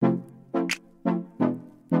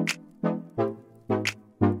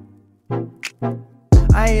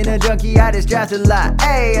ain't a junkie, I just draft a lot,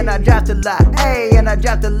 ayy, and I draft a lot, ayy, and I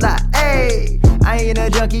draft a lot, ayy. I ain't a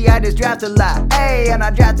junkie, I just draft a lot, ayy, and I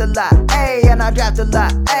draft a lot, ayy, and I draft a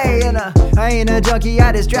lot, ayy, and I ain't a junkie,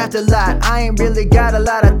 I just draft a lot. I ain't really got a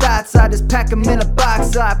lot of thoughts, I just pack them in a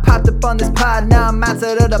box. So I popped up on this pod, now I'm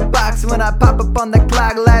outside of the box. When I pop up on the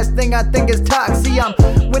clock, last thing I think is talk. See, I'm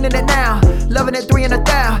winning it now, loving it 3 in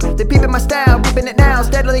 1,000. They peeping my style, reaping it now,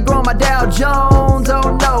 steadily growing my Dow Jones.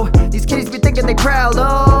 Oh no, these kids be thinking they proud.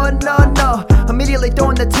 Oh no, immediately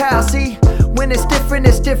throwing the towel. See, when it's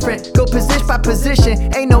different. Go position by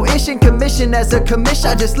position. Ain't no issue commission. As a commission,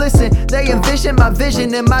 I just listen. They envision my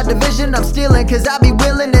vision in my division. I'm stealing, cause I be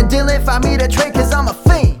willing and dealing. Find me the trade, cause I'm a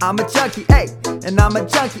fiend. I'm a junkie, ayy, and I'm a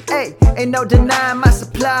junkie, ayy. Ain't no denying my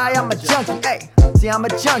supply. I'm a junkie, ayy. See, I'm a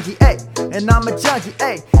junkie, ayy, and I'm a junkie,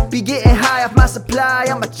 ayy. Be getting high off my supply.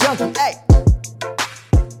 I'm a junkie, ayy.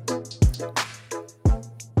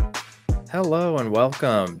 Hello and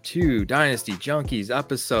welcome to Dynasty Junkies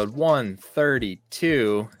episode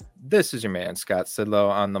 132. This is your man Scott Sidlow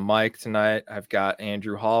on the mic tonight. I've got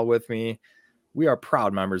Andrew Hall with me. We are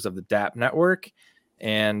proud members of the DAP network.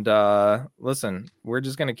 And listen, we're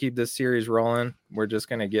just going to keep this series rolling. We're just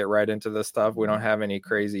going to get right into this stuff. We don't have any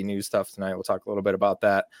crazy news stuff tonight. We'll talk a little bit about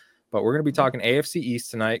that. But we're going to be talking AFC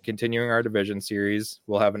East tonight, continuing our division series.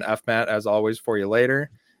 We'll have an FMAT as always for you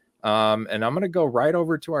later. And I'm going to go right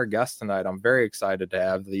over to our guest tonight. I'm very excited to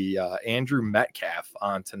have the Andrew Metcalf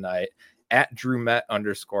on tonight at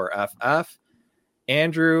DrewMet_FF.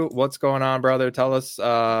 Andrew, what's going on, brother? Tell us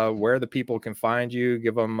where the people can find you.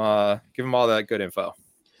 Give them all that good info.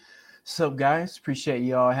 So, guys, appreciate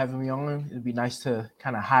y'all having me on. It'd be nice to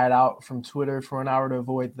kind of hide out from Twitter for an hour to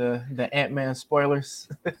avoid the Ant-Man spoilers.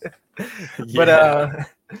 Yeah. But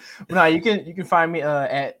no, you can find me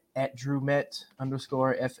at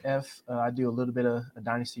DrewMet_FF. I do a little bit of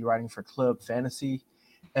dynasty writing for Club Fantasy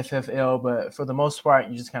FFL, but for the most part,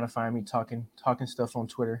 you just kind of find me talking stuff on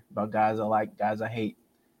Twitter about guys I like, guys I hate,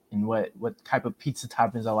 and what type of pizza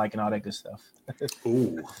toppings I like and all that good stuff.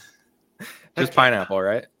 Ooh, just pineapple,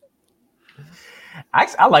 right?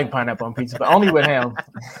 I like pineapple on pizza, but only with ham.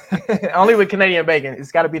 Only with Canadian bacon.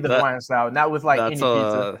 It's got to be the Hawaiian style, not with any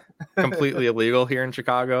pizza. Completely illegal here in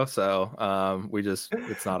Chicago, so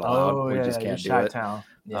it's not allowed. We just can't do it.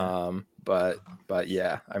 Yeah. But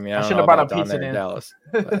yeah, I mean, I should have brought a pizza in in Dallas.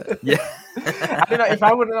 But, yeah, I don't know. If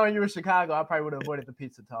I would have known you were Chicago, I probably would have avoided the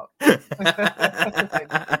pizza talk.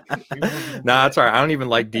 Nah, that's all right. I don't even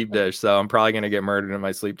like deep dish, so I'm probably gonna get murdered in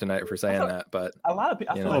my sleep tonight for saying that. But a lot of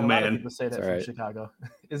people, a lot of people say that from Chicago.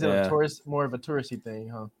 Is it more of a touristy thing,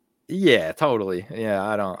 huh? Yeah, totally. Yeah,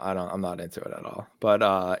 I'm not into it at all. But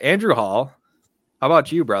Andrew Hall, how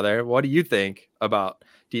about you, brother? What do you think about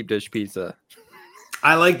deep dish pizza?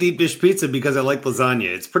 I like deep dish pizza because I like lasagna.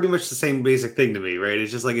 It's pretty much the same basic thing to me, right?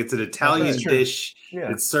 It's just like it's an Italian dish. Yeah.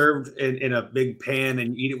 It's served in a big pan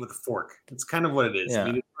and you eat it with a fork. It's kind of what it is. Yeah. I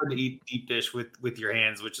mean, it's hard to eat deep dish with your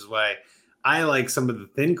hands, which is why I like some of the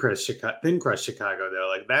thin crust Chicago, though.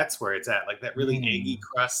 Like that's where it's at. Like that really eggy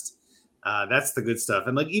crust. That's the good stuff.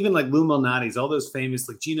 And like even like Lou Malnati's, all those famous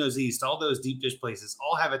like Gino's East, all those deep dish places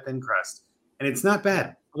all have a thin crust. And it's not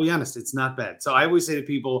bad. I'll be honest, it's not bad. So I always say to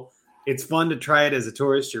people, it's fun to try it as a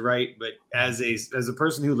tourist, you're right. But as a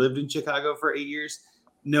person who lived in Chicago for 8 years,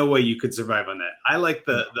 no way you could survive on that. I like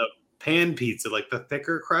the pan pizza, like the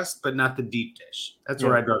thicker crust, but not the deep dish. That's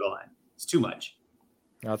where I draw the line. It's too much.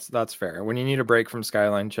 That's fair. When you need a break from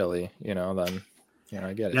Skyline Chili, then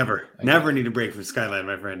I get it. Never need a break from Skyline,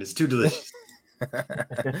 my friend. It's too delicious.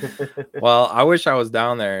 Well, I wish I was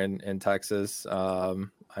down there in Texas. I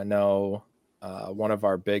know one of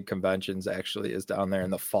our big conventions actually is down there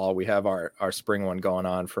in the fall. We have our spring one going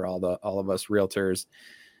on for all of us realtors.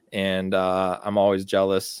 And I'm always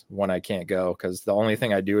jealous when I can't go because the only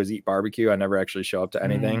thing I do is eat barbecue. I never actually show up to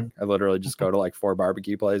anything. I literally just go to like 4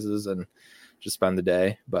 barbecue places and just spend the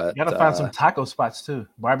day. But you gotta find some taco spots too.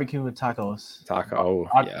 Barbecue with tacos.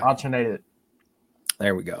 Alternate it.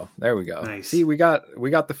 There we go. Nice. See, we got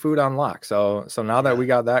the food on lock. So now that we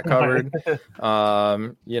got that covered,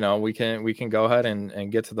 we can go ahead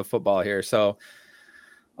and get to the football here. So,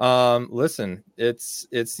 listen, it's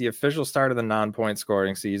the official start of the non-point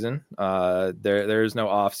scoring season. There is no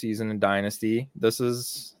off season in Dynasty. This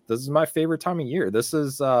is my favorite time of year. This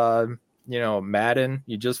is Madden.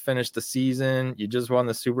 You just finished the season. You just won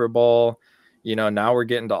the Super Bowl. Now we're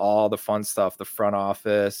getting to all the fun stuff, the front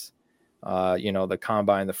office. The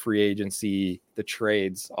combine, the free agency, the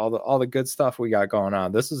trades, all the good stuff we got going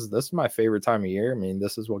on. This is my favorite time of year. I mean,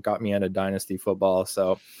 this is what got me into Dynasty football.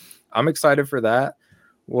 So I'm excited for that.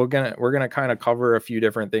 We're gonna kind of cover a few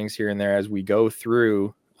different things here and there as we go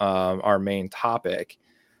through our main topic.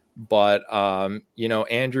 But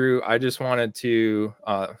Andrew, I just wanted to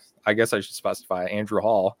I guess I should specify Andrew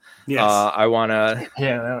Hall. Yes. I want to.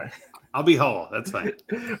 Yeah. I'll be Hall. That's fine.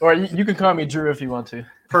 Or you can call me Drew if you want to.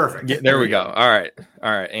 Perfect. Yeah, there we go. All right.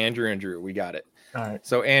 Andrew and Drew, we got it. All right.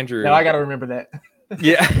 So Andrew. Now I got to remember that.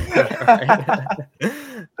 Yeah.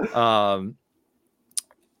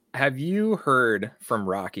 Have you heard from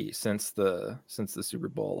Rocky since the Super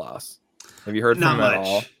Bowl loss? Have you heard from him at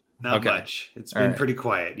all? Not much. It's been pretty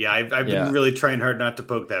quiet. Yeah, I've been really trying hard not to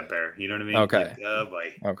poke that bear. You know what I mean? Okay. Oh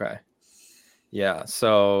boy. Okay. Yeah.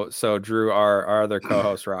 So Drew, our other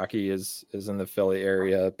co-host Rocky is in the Philly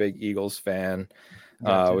area, big Eagles fan.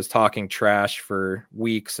 Was talking trash for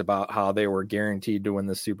weeks about how they were guaranteed to win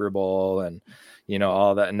the Super Bowl and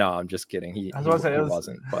all that. No, I'm just kidding. He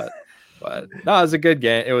wasn't, but no, it was a good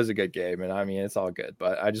game. It was a good game, and I mean it's all good.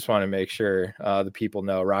 But I just want to make sure the people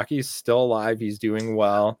know Rocky's still alive. He's doing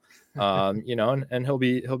well. And he'll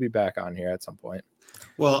be back on here at some point.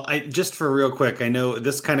 Well, just for real quick, I know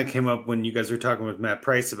this kind of came up when you guys were talking with Matt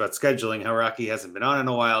Price about scheduling, how Rocky hasn't been on in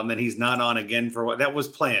a while, and then he's not on again for what that was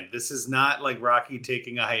planned. This is not like Rocky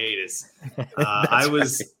taking a hiatus.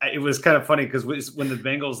 It was kind of funny because when the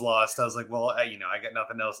Bengals lost, I was like, well, I got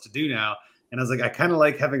nothing else to do now. And I was like, I kind of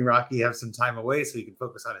like having Rocky have some time away so he can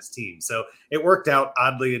focus on his team. So it worked out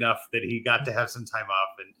oddly enough that he got to have some time off,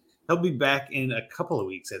 and he'll be back in a couple of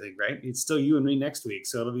weeks, I think, right? It's still you and me next week.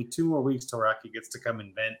 So it'll be 2 more weeks till Rocky gets to come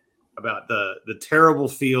and vent about the terrible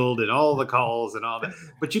field and all the calls and all that.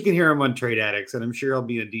 But you can hear him on Trade Addicts, and I'm sure he'll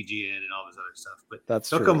be on DGN and all this other stuff. But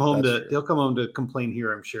he'll come home to complain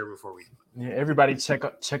here, I'm sure, before we do it. Yeah, everybody check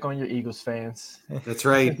on your Eagles fans. That's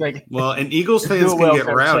right. Well, and Eagles fans can get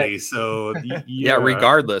rowdy. So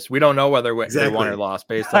regardless, we don't know whether they won or lost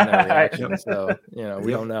based on their reaction. So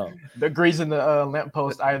we don't know. They're greasing the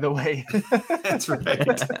lamppost either way. That's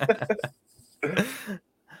right.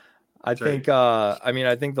 I think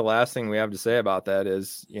the last thing we have to say about that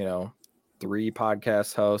is 3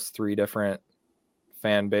 podcast hosts, 3 different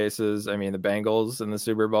fan bases. I mean, the Bengals in the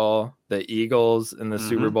Super Bowl, the Eagles in the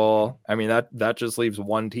Super Bowl. I mean, that just leaves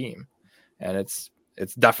one team, and it's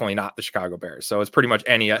definitely not the Chicago Bears. So it's pretty much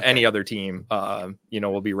any other team,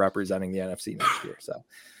 will be representing the NFC next year. So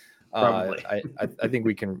I think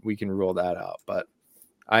we can rule that out. But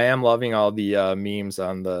I am loving all the memes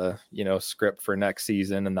on the script for next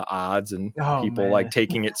season and the odds and people like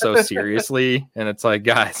taking it so seriously. And it's like,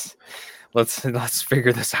 guys, let's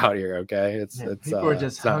figure this out here, okay? It's people are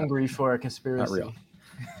just hungry for a conspiracy. Not real.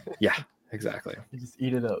 Yeah, exactly. You just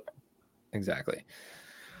eat it up. Exactly.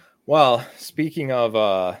 Well, speaking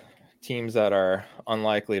of teams that are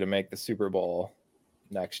unlikely to make the Super Bowl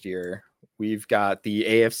next year, we've got the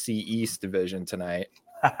AFC East division tonight.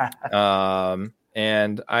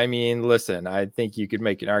 And I mean, listen, I think you could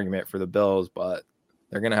make an argument for the Bills, but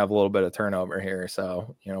they're going to have a little bit of turnover here.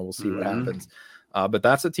 So, we'll see what happens. But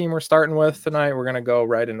that's the team we're starting with tonight. We're going to go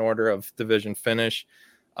right in order of division finish.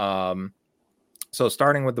 So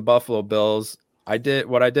starting with the Buffalo Bills, I did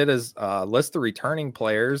is list the returning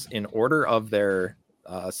players in order of their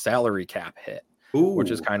salary cap hit,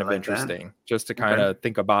 which is kind of interesting, just to kind of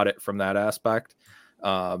think about it from that aspect.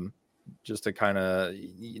 Just to kind of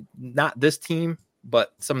not this team,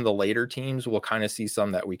 but some of the later teams will kind of see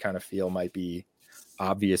some that we kind of feel might be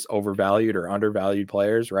obvious overvalued or undervalued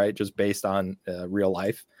players, right? Just based on real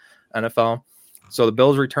life NFL. So the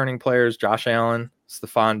Bills returning players, Josh Allen,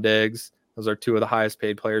 Stephon Diggs, those are 2 of the highest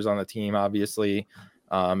paid players on the team, obviously.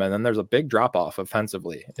 And then there's a big drop off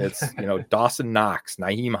offensively. It's, Dawson Knox,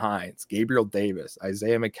 Nyheim Hines, Gabriel Davis,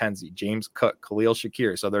 Isaiah McKenzie, James Cook, Khalil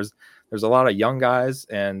Shakir. So there's a lot of young guys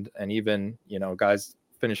and even, guys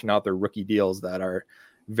finishing out their rookie deals that are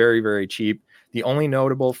very, very cheap. The only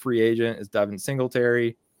notable free agent is Devin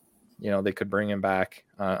Singletary. They could bring him back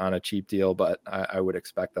on a cheap deal, but I would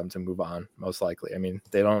expect them to move on most likely. I mean,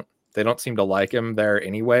 they don't seem to like him there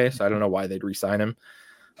anyway, so I don't know why they'd re-sign him.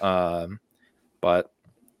 But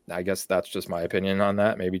I guess that's just my opinion on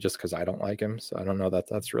that. Maybe just because I don't like him. So I don't know that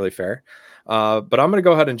that's really fair. But I'm going to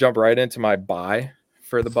go ahead and jump right into my buy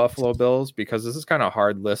for the Buffalo Bills, because this is kind of a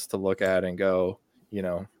hard list to look at and go,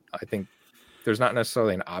 I think there's not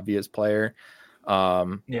necessarily an obvious player. I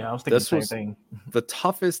was thinking the same thing. The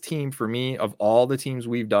toughest team for me of all the teams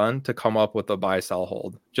we've done to come up with a buy, sell,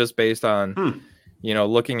 hold, just based on,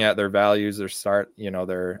 looking at their values, their startup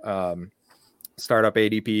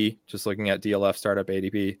ADP, just looking at DLF startup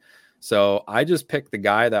ADP. So I just picked the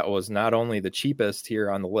guy that was not only the cheapest here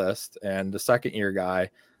on the list and the second year guy,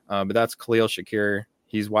 but that's Khalil Shakir.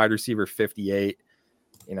 He's wide receiver 58.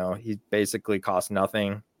 He basically cost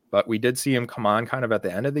nothing, but we did see him come on kind of at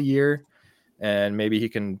the end of the year and maybe he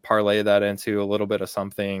can parlay that into a little bit of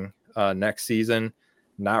something next season.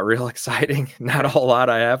 Not real exciting, not a whole lot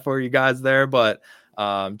I have for you guys there, but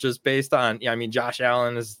just based on, Josh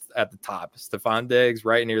Allen is at the top, Stephon Diggs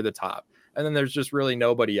right near the top. And then there's just really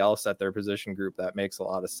nobody else at their position group that makes a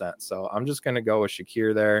lot of sense. So I'm just going to go with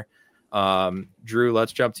Shakir there. Drew,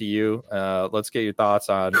 let's jump to you. Let's get your thoughts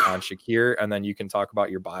on Shakir, and then you can talk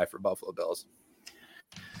about your buy for Buffalo Bills.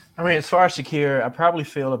 As far as Shakir, I probably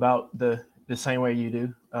feel about the same way you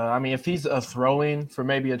do. If he's a throw-in for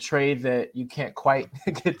maybe a trade that you can't quite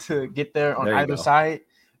get there on either side,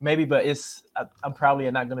 maybe, but I'm probably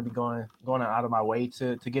not going to be going out of my way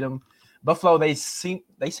to get him. Buffalo, they seem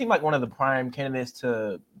like one of the prime candidates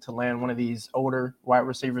to land one of these older wide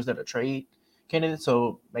receivers that are trade candidates.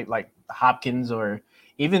 So maybe like Hopkins, or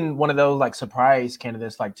even one of those like surprise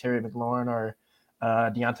candidates like Terry McLaurin or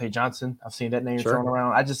Deontay Johnson. I've seen that name thrown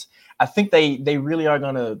around. I think they really are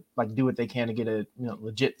going to like do what they can to get a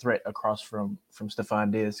legit threat across from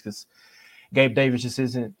Stephon Diggs, because Gabe Davis just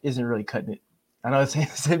isn't really cutting it. I know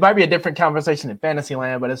it might be a different conversation in fantasy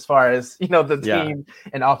land, but as far as, the team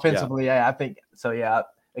and offensively, I think so. Yeah.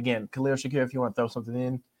 Again, Khalil Shakir, if you want to throw something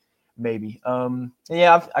in, maybe.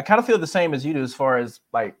 I kind of feel the same as you do as far as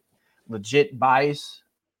like legit buys.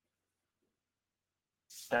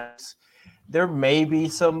 There may be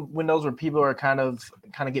some windows where people are kind of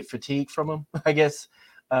get fatigued from him, I guess.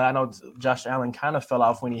 I know Josh Allen kind of fell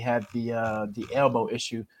off when he had the elbow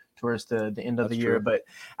issue towards the end of the year, but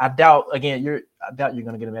I doubt you're going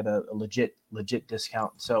to get him at a legit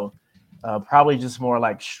discount. So probably just more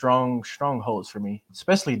like strongholds for me,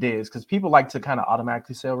 especially Diggs, because people like to kind of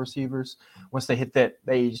automatically sell receivers once they hit that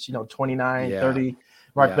age, 29, 30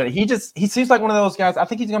 mark. Yeah. But he seems like one of those guys. I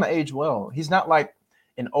think he's going to age well. He's not like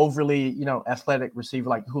an overly, athletic receiver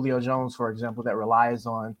like Julio Jones, for example, that relies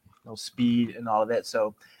on speed and all of that.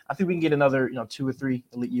 So I think we can get another, 2 or 3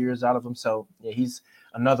 elite years out of him. So yeah, he's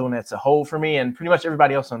another one that's a hold for me, and pretty much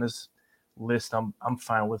everybody else on this list, I'm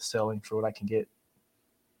fine with selling for what I can get.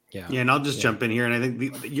 Yeah, and I'll just jump in here, and I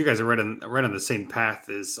think you guys are right on the same path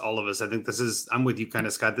as all of us. I think I'm with you, kind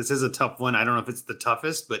of, Scott. This is a tough one. I don't know if it's the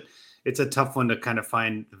toughest, but it's a tough one to kind of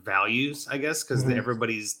find the values, I guess, because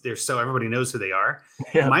everybody knows who they are.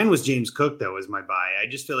 Yeah. Mine was James Cook, though, as my buy. I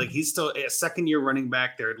just feel like he's still a second-year running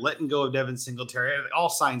back. They're letting go of Devin Singletary. All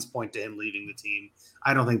signs point to him leaving the team.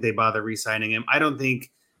 I don't think they bother re-signing him. I don't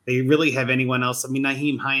think they really have anyone else.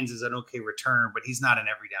 Nyheim Hines is an okay returner, but he's not an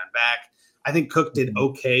every down back. I think Cook did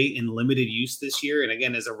okay in limited use this year. And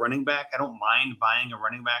again, as a running back, I don't mind buying a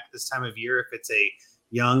running back this time of year if it's a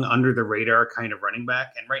young, under the radar kind of running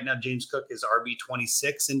back. And right now, James Cook is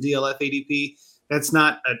RB26 in DLF ADP. That's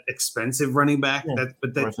not an expensive running back,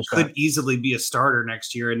 but that could easily be a starter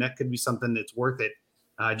next year. And that could be something that's worth it.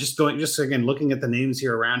 Just again, looking at the names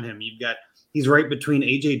here around him, he's right between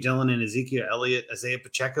AJ Dillon and Ezekiel Elliott. Isaiah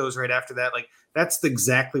Pacheco's right after that. Like, that's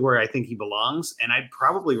exactly where I think he belongs. And I'd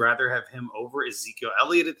probably rather have him over Ezekiel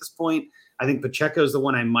Elliott at this point. I think Pacheco's the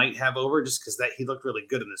one I might have over, just because he looked really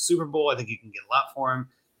good in the Super Bowl. I think you can get a lot for him.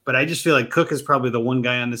 But I just feel like Cook is probably the one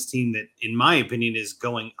guy on this team that, in my opinion, is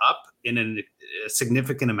going up in a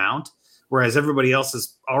significant amount, whereas everybody else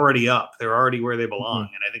is already up. They're already where they belong.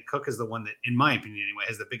 And I think Cook is the one that, in my opinion anyway,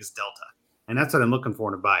 has the biggest delta. And that's what I'm looking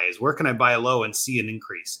for to buy, is where can I buy low and see an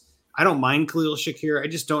increase? I don't mind Khalil Shakir. I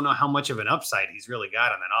just don't know how much of an upside he's really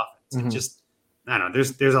got on that offense. I don't know.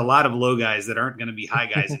 There's a lot of low guys that aren't going to be high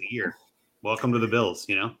guys in a year. Welcome to the Bills,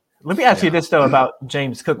 Let me ask you this, though, about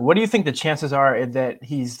James Cook. What do you think the chances are that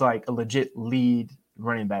he's like a legit lead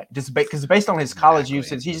running back? Just because based on his college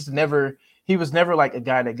usage, he was never like a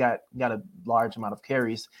guy that got a large amount of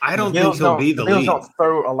carries. I don't think he'll be the lead. Bills don't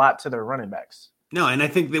throw a lot to their running backs. No, and I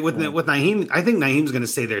think that with Nyheim, I think Naheem's going to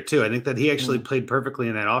stay there too. I think that he actually played perfectly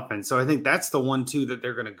in that offense. So I think that's the one, too, that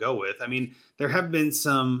they're going to go with. There have been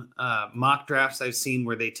some mock drafts I've seen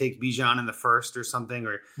where they take Bijan in the first or something,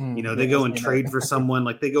 or, they go and trade for someone.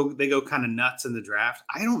 Like they go kind of nuts in the draft.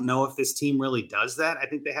 I don't know if this team really does that. I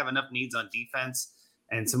think they have enough needs on defense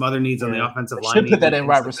and some other needs on the offensive line. Should put that in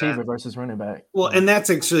wide receiver versus running back. Well, and that's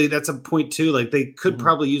a point too. Like they could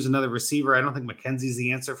probably use another receiver. I don't think McKenzie's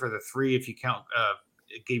the answer for the 3 if you count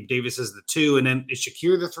Gabe Davis as the 2, and then is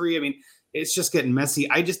Shakir the 3? It's just getting messy.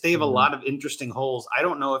 They have a lot of interesting holes. I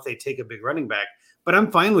don't know if they take a big running back, but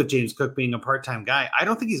I'm fine with James Cook being a part-time guy. I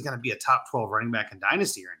don't think he's going to be a top 12 running back in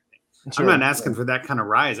Dynasty or anything. Sure. I'm not asking for that kind of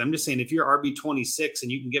rise. I'm just saying if you're RB26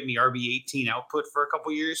 and you can get me RB18 output for a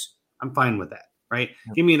couple years, I'm fine with that. Right?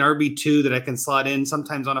 Give me an RB2 that I can slot in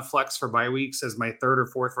sometimes on a flex for bye weeks as my 3rd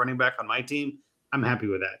or 4th running back on my team. I'm happy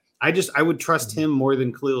with that. I would trust him more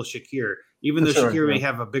than Khalil Shakir. Even though Shakir may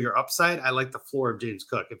have a bigger upside, I like the floor of James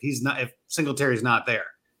Cook. If Singletary's not there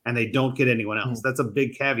and they don't get anyone else, that's a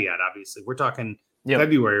big caveat. Obviously, we're talking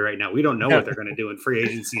February right now. We don't know what they're going to do in free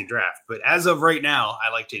agency and draft. But as of right now,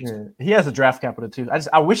 I like James Cook. He has a draft capital too.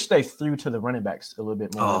 I wish they threw to the running backs a little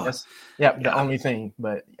bit more. That's the only thing.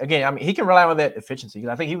 But again, I mean, he can rely on that efficiency.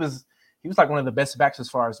 I think he was like one of the best backs as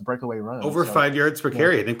far as breakaway runs. Over 5 yards per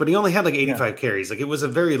carry, I think, but he only had like 85 carries. Like it was a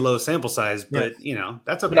very low sample size, but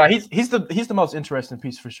that's okay. No, he's the most interesting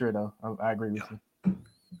piece for sure, though. I agree with you.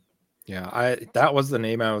 Yeah, that was the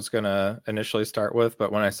name I was gonna initially start with,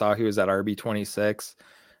 but when I saw he was at RB26,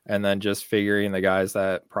 and then just figuring the guys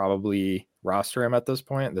that probably roster him at this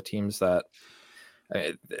point, the teams that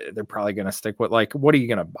they're probably going to stick with, like, what are you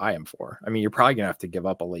going to buy him for? I mean, you're probably going to have to give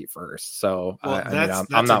up a late first. So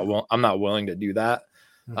I'm not willing to do that,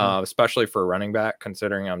 especially for a running back,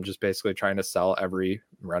 considering I'm just basically trying to sell every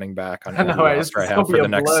running back on every roster I have for the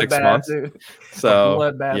next 6 months. Dude.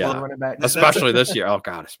 So running back. Especially this year. Oh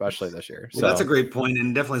God, especially this year. Well, that's a great point,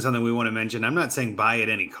 and definitely something we want to mention. I'm not saying buy at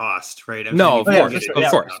any cost, right? Of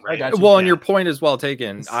course. Right? Well, and your point is well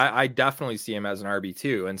taken. I definitely see him as an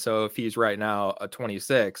RB2, and so if he's right now a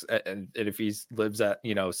 26, and if he lives at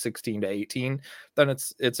 16 to 18, then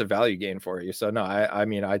it's a value gain for you. So no,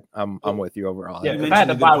 I'm with you overall. Yeah, if I had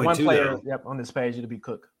to buy one player on this page, it'd be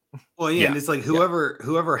Cook. Well, and it's like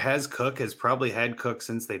whoever has Cook has probably had Cook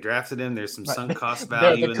since they drafted him. There's some sunk cost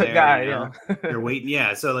value in there. Guy, They're waiting.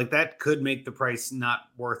 Yeah. So like that could make the price not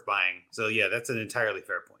worth buying. So yeah, that's an entirely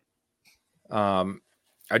fair point.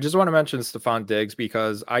 I just want to mention Stephon Diggs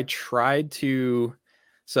because I tried to.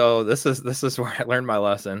 So this is where I learned my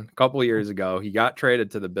lesson. A couple of years ago, he got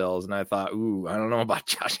traded to the Bills, and I thought, I don't know about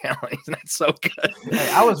Josh Allen. He's not so good. Hey,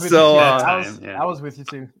 I was with you. I was with you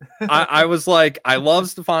too. I was like, I love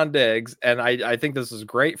Stephon Diggs, and I think this is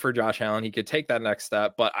great for Josh Allen. He could take that next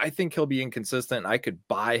step, but I think he'll be inconsistent. I could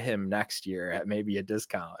buy him next year at maybe a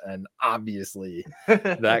discount, and obviously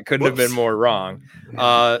that couldn't have been more wrong.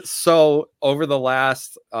 So over the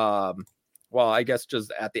last well, I guess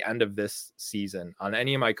just at the end of this season, on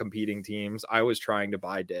any of my competing teams, I was trying to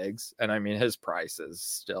buy Diggs. And I mean, his price is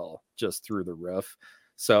still just through the roof.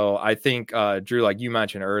 So I think, Drew, like you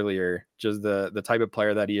mentioned earlier, just the type of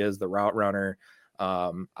player that he is, the route runner,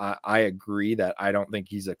 I agree that I don't think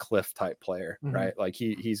he's a cliff type player, right? Like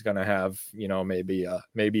he's going to have, maybe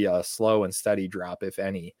a slow and steady drop, if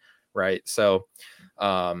any, right? So,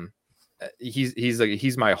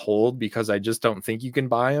 he's my hold because I just don't think you can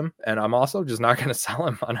buy him, and I'm also just not going to sell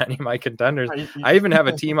him on any of my contenders. I even have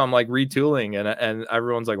a team I'm like retooling, and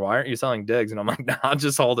everyone's like, "Why aren't you selling Diggs?" And I'm like, "Nah, I'll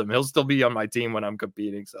just hold him. He'll still be on my team when I'm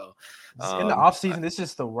competing." So in the offseason, it's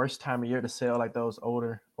just the worst time of year to sell like those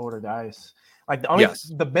older guys. Like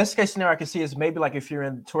the best case scenario I can see is maybe like if you're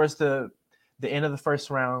towards the end of the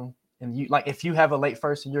first round, and you like if you have a late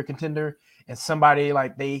first and you're a contender, and somebody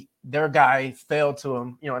like their guy fell to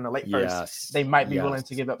them, in the late first, they might be willing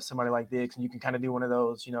to give up somebody like Diggs, and you can kind of do one of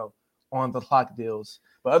those, on the clock deals.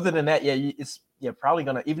 But other than that, it's probably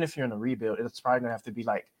gonna, even if you're in a rebuild, it's probably gonna have to be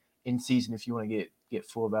like in season if you want to get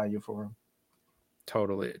full value for him.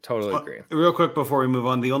 Totally agree. Real quick before we move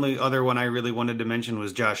on, the only other one I really wanted to mention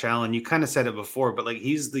was Josh Allen. You kind of said it before, but like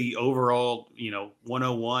he's the overall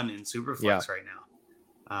 101 in Superflex right now.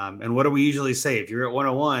 And what do we usually say? If you're at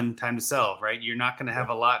 101, time to sell, right? You're not going to have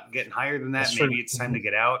a lot getting higher than that. Maybe it's time to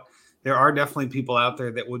get out. There are definitely people out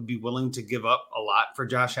there that would be willing to give up a lot for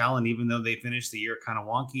Josh Allen, even though they finished the year kind of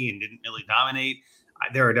wonky and didn't really dominate.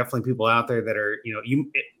 There are definitely people out there that are,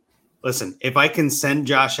 listen, if I can send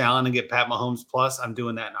Josh Allen and get Pat Mahomes plus, I'm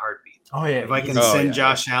doing that in a heartbeat. Oh, yeah. If I can send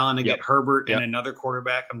Josh Allen and get Herbert and another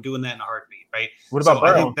quarterback, I'm doing that in a heartbeat, right? What about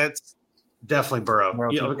Burrow? I think that's definitely Burrow.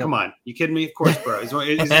 Come on. You kidding me? Of course, Burrow.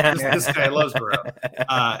 This guy loves Burrow.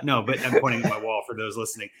 No, but I'm pointing at my wall for those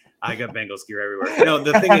listening. I got Bengals gear everywhere. No,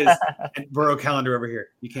 the thing is, Burrow calendar over here.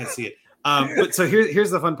 You can't see it. But so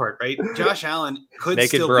here's the fun part, right? Josh Allen could naked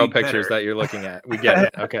still Burrow be pictures better. that you're looking at. We get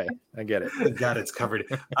it. Okay, I get it. God, it's covered.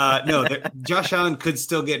 Josh Allen could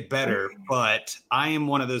still get better, but I am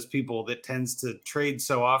one of those people that tends to trade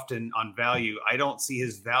so often on value. I don't see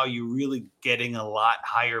his value really getting a lot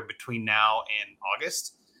higher between now and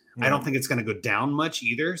August. I don't think it's going to go down much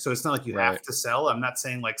either. So it's not like you have to sell. I'm not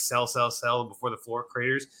saying like sell before the floor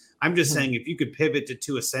craters. I'm just saying if you could pivot to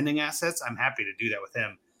 2 ascending assets, I'm happy to do that with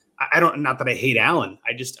him. Not that I hate Allen.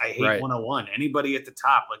 I hate 101. Anybody at the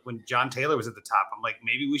top, like when John Taylor was at the top, I'm like,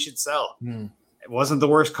 maybe we should sell. It wasn't the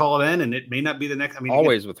worst call then, and it may not be the next. I mean,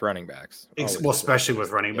 always with running backs. Especially with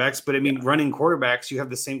running backs. But I mean, running quarterbacks, you have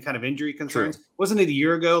the same kind of injury concerns. True. Wasn't it a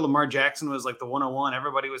year ago? Lamar Jackson was like the 101.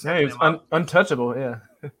 Everybody was he was untouchable. Yeah.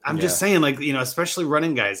 I'm just saying, like, especially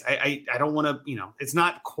running guys. I don't want to, it's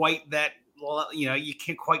not quite that. You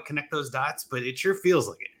can't quite connect those dots, but it sure feels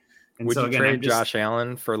like it. And would you trade Josh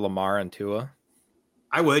Allen for Lamar and Tua?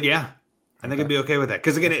 I would, yeah. I think I'd be okay with that.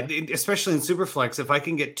 Because again, especially in Superflex, if I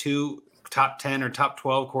can get 2 top 10 or top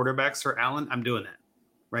 12 quarterbacks for Allen, I'm doing that.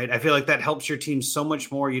 Right. I feel like that helps your team so much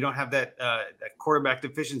more. You don't have that quarterback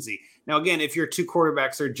deficiency. Now, again, if your 2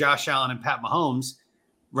 quarterbacks are Josh Allen and Pat Mahomes,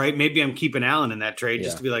 right, maybe I'm keeping Allen in that trade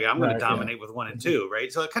just to be like, I'm going to dominate with 1 and 2.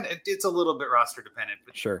 Right. So it's a little bit roster dependent.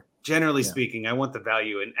 But sure. Generally speaking, I want the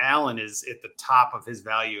value. And Allen is at the top of his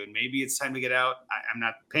value. And maybe it's time to get out. I'm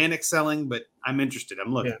not panic selling, but I'm interested.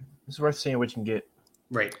 I'm looking. Yeah. It's worth seeing what you can get.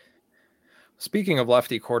 Right. Speaking of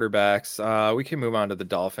lefty quarterbacks, we can move on to the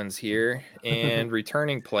Dolphins here and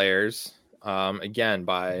returning players. Again,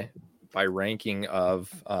 by ranking of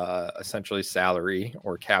essentially salary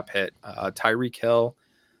or cap hit, Tyreek Hill,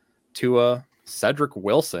 Tua, Cedric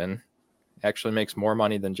Wilson actually makes more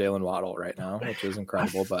money than Jalen Waddle right now, which is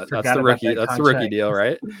incredible. But that's the rookie. That's the rookie deal,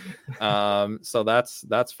 right? So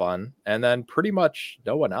that's fun. And then pretty much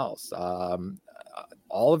no one else.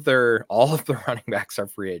 All of the running backs are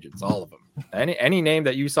free agents. All of them. Any name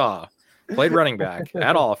that you saw played running back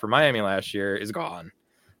at all for Miami last year is gone.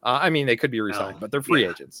 I mean, they could be re-signed, but they're free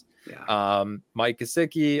agents. Yeah. Mike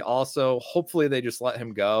Gesicki also, hopefully they just let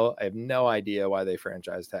him go. I have no idea why they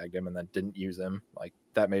franchise tagged him and then didn't use him. Like,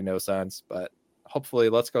 that made no sense, but hopefully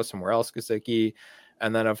let's go somewhere else, Gesicki.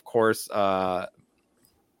 And then, of course,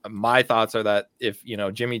 my thoughts are that if,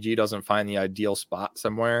 Jimmy G doesn't find the ideal spot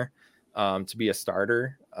somewhere to be a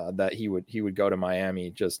starter, that he would go to Miami,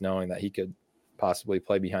 just knowing that he could possibly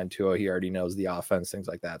play behind Tua. He already knows the offense, things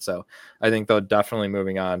like that. So I think they're definitely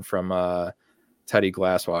moving on from Teddy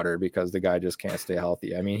Glasswater because the guy just can't stay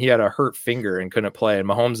healthy. I mean, he had a hurt finger and couldn't play, and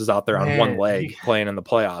Mahomes is out there on one leg playing in the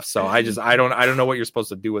playoffs. So I don't know what you're supposed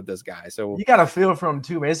to do with this guy. So you got to feel for him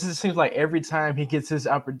too, man. It just seems like every time he gets his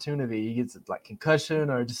opportunity, he gets like concussion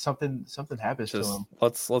or just something happens to him.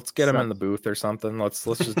 Let's get him in the booth or something. Let's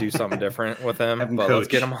just do something different with him. But let's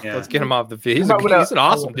get him off the field. He's an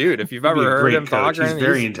awesome dude. If you've ever heard him talk, he's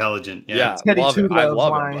very intelligent. Yeah, Teddy I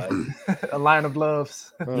love him. A line of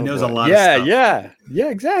gloves. He knows a lot of stuff. Yeah,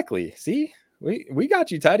 exactly. See, we got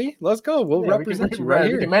you, Teddy. Let's go. We'll represent you right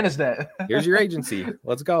here. We can manage that. Here's your agency.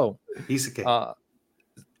 Let's go. Piece of cake. All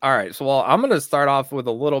right. So, I'm going to start off with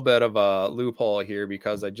a little bit of a loophole here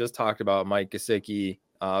because I just talked about Mike Gesicki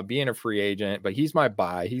being a free agent, but he's my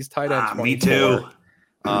buy. He's tight end 24. Me too.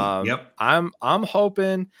 Yep. I'm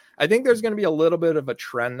hoping. I think there's going to be a little bit of a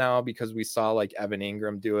trend now because we saw like Evan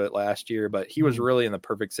Ingram do it last year, but he was really in the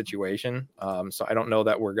perfect situation. So I don't know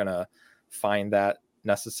that we're going to find that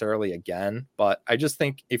necessarily again, but I just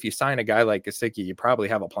think if you sign a guy like Gesicki, you probably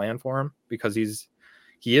have a plan for him because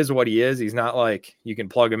he is what he is. He's not like you can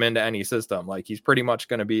plug him into any system. Like he's pretty much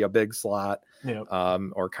going to be a big slot,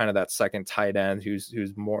 or kind of that second tight end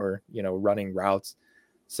who's more, running routes.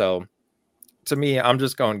 So to me, I'm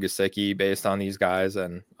just going Gesicki based on these guys.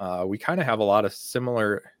 And we kind of have a lot of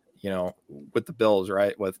similar, with the Bills,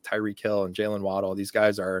 right? With Tyreek Hill and Jalen Waddle, these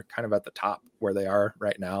guys are kind of at the top where they are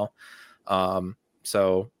right now.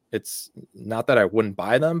 So it's not that I wouldn't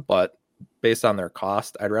buy them, but based on their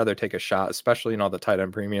cost, I'd rather take a shot, especially in all the tight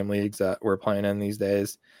end premium leagues that we're playing in these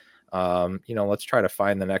days. Let's try to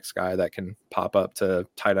find the next guy that can pop up to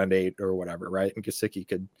tight end 8 or whatever, right? And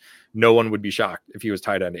Gesicki no one would be shocked if he was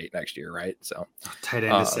tight end 8 next year, right? So tight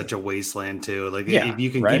end is such a wasteland too. Like if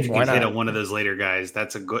you can hit on one of those later guys,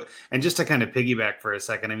 that's a good. And just to kind of piggyback for a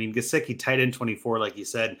second, I mean, Gesicki tight end 24, like you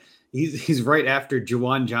said, he's right after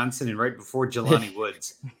Juwan Johnson and right before Jelani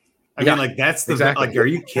Woods. I mean, like that's the like. Are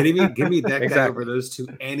you kidding me? Give me that guy over those two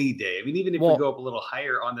any day. I mean, even if we go up a little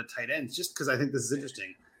higher on the tight ends, just because I think this is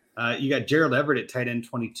interesting. You got Gerald Everett at tight end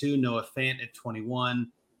 22, Noah Fant at 21,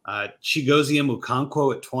 Chigozie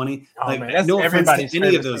Okonkwo at 20. No offense to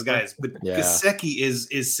any of those guys, but Gesicki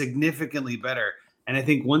is significantly better. And I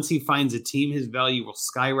think once he finds a team, his value will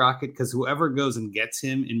skyrocket because whoever goes and gets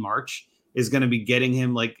him in March is going to be getting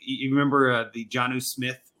him. Like you remember the Jonnu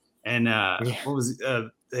Smith and what was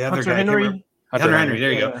the other guy? Hunter Henry.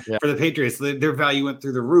 There you go. Yeah. For the Patriots, their value went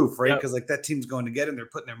through the roof, right? Because like that team's going to get him. They're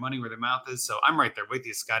putting their money where their mouth is. So I'm right there with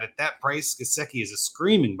you, Scott. At that price, Gesicki is a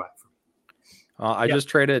screaming buy for me. I just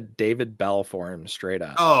traded David Bell for him straight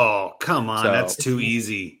up. Oh, come on. So, that's too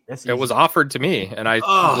easy. It was offered to me, and I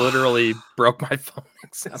literally broke my phone.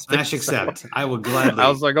 Smash accept. I would gladly. I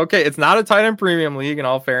was like, okay, it's not a tight end premium league in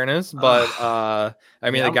all fairness, but I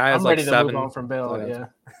mean, the guy has like 7. Move on from Bell,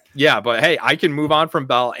 Yeah, but hey, I can move on from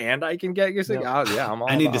Bell and I can get Gesicki.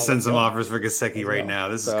 I need to send some offers for Gesicki right now.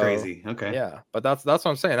 This is crazy. Okay. Yeah, but that's what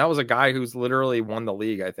I'm saying. That was a guy who's literally won the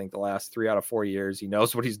league, I think, the last 3 out of 4 years. He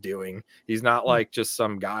knows what he's doing. He's not like just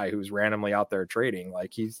some guy who's randomly out there trading.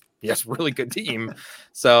 Like he has a really good team.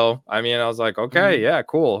 So, I mean, I was like, okay, yeah,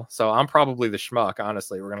 cool. So I'm probably the schmuck,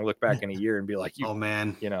 honestly. We're going to look back in a year and be like, oh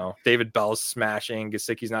man, you know, David Bell's smashing.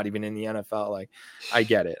 Gesicki's not even in the NFL. Like, I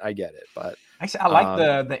get it. But actually, I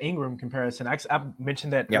like the Ingram comparison. I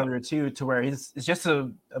mentioned that earlier too, to where it's just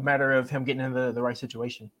a matter of him getting in the right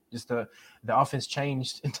situation. Just the offense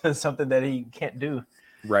changed into something that he can't do.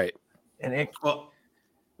 Right. And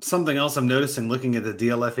something else I'm noticing looking at the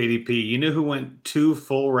DLF ADP, you know who went 2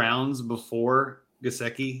 full rounds before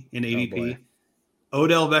Gesicki in ADP?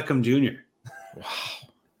 Odell Beckham Jr.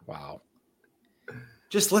 Wow.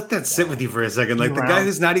 Just let that sit with you for a second. Like the guy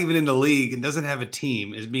who's not even in the league and doesn't have a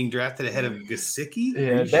team is being drafted ahead of Gesicki.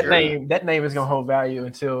 Yeah, that name is gonna hold value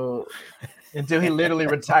until he literally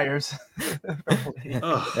retires.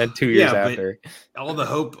 And 2 years after. All the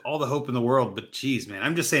hope in the world. But geez, man,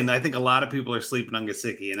 I'm just saying I think a lot of people are sleeping on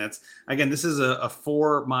Gesicki. And that's, again, this is a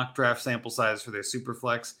 4 mock draft sample size for their super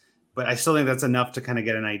flex. But I still think that's enough to kind of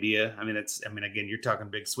get an idea. I mean, again, you're talking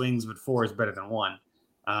big swings, but 4 is better than 1.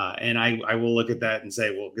 And I will look at that and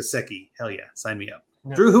say, well, Gesicki, hell yeah, sign me up.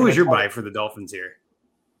 Yeah. Drew, who is your buy for the Dolphins here?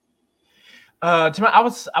 I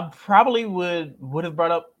probably would have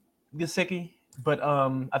brought up Gesicki, but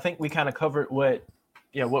I think we kind of covered what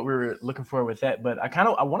we were looking for with that. But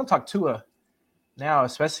I want to talk Tua now,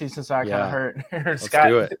 especially since I kind of heard Scott.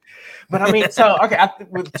 Do it. But I mean, so okay,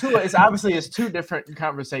 with Tua, it's 2 different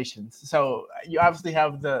conversations. So you obviously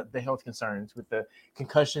have the health concerns with the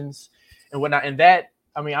concussions and whatnot, and that,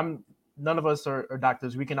 I mean, none of us are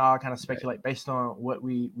doctors. We can all kind of speculate based on what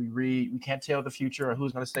we read. We can't tell the future or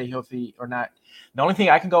who's going to stay healthy or not. The only thing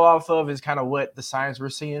I can go off of is kind of what the signs we're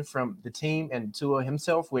seeing from the team and Tua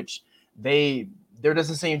himself, which there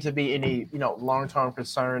doesn't seem to be any, long-term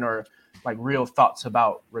concern or like real thoughts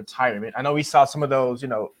about retirement. I know we saw some of those,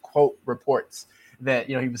 quote reports that,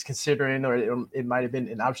 he was considering, or it might have been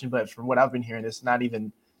an option, but from what I've been hearing, it's not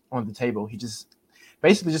even on the table. He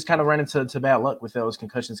basically just kind of ran into bad luck with those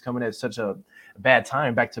concussions coming at such a bad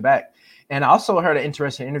time back to back. And I also heard an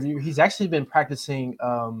interesting interview. He's actually been practicing,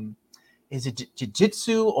 is it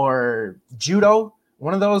jiu-jitsu or judo?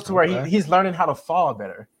 One of those to where he's learning how to fall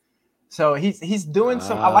better. So he's doing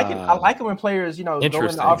some. I like it. I like it when players, go in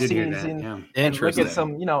the off season and look at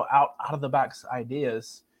some, out of the box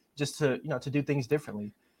ideas just to do things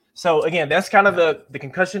differently. So again, that's kind of the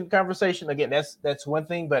concussion conversation. Again, that's one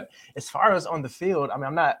thing. But as far as on the field, I mean,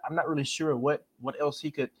 I'm not really sure what else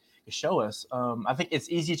he could show us. I think it's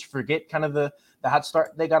easy to forget kind of the hot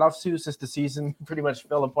start they got off to, since the season pretty much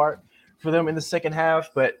fell apart for them in the second half.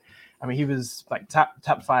 But I mean, he was like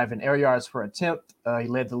top 5 in air yards per attempt. He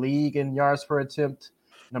led the league in yards per attempt,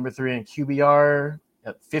 number 3 in QBR,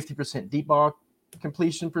 50% deep ball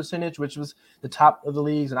completion percentage, which was the top of the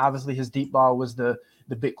leagues. And obviously his deep ball was the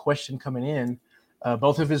big question coming in.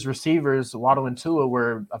 Both of his receivers, Waddle and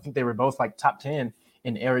Tua, I think they were both like top 10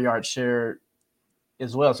 in air yard share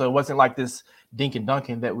as well. So it wasn't like this dink and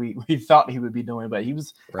dunking that we thought he would be doing, but he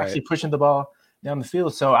was actually pushing the ball down the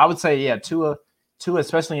field. So I would say, Tua,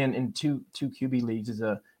 especially in two QB leagues, is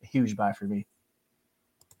a huge buy for me.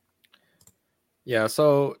 Yeah,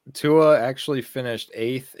 so Tua actually finished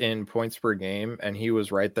 8th in points per game, and he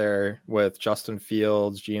was right there with Justin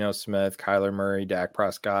Fields, Geno Smith, Kyler Murray, Dak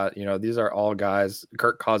Prescott. These are all guys,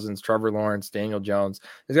 Kirk Cousins, Trevor Lawrence, Daniel Jones.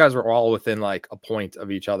 These guys were all within like a point of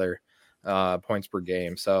each other, points per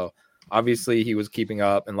game. So obviously he was keeping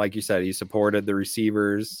up, and like you said, he supported the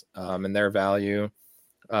receivers and their value.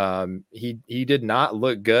 He did not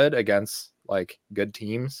look good against like good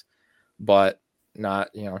teams, but not,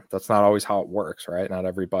 that's not always how it works, right? Not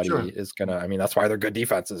everybody is gonna, I mean, that's why they're good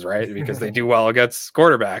defenses, right? Because they do well against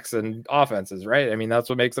quarterbacks and offenses, right? I mean, that's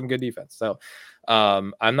what makes them good defense. So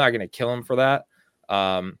I'm not gonna kill him for that.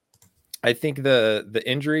 I think the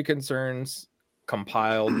injury concerns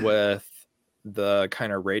compiled with the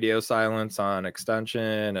kind of radio silence on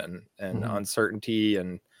extension and uncertainty,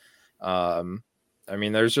 and I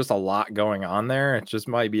mean, there's just a lot going on there. It just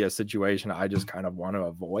might be a situation I just kind of want to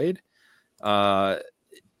avoid.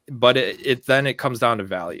 but it then it comes down to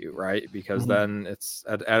value, right? Because then it's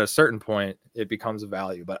at a certain point it becomes a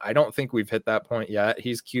value, but I don't think we've hit that point yet.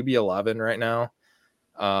 He's QB 11 right now,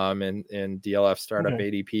 in DLF startup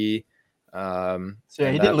ADP. So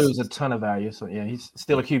yeah, he did lose a ton of value. So yeah, he's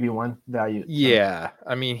still a QB1 value. Yeah,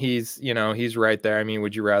 I mean he's right there. I mean,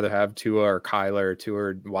 would you rather have Tua or Kyler, Tua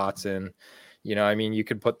or Watson? I mean, you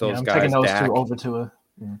could put those guys. Taking those Dak. two over Tua.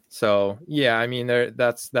 Yeah. So yeah, I mean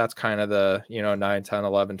that's kind of the 9, 10,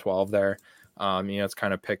 11, 12 there. It's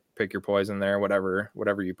kind of pick your poison there, whatever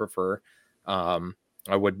you prefer. I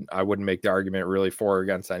wouldn't make the argument really for or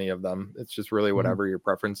against any of them. It's just really whatever your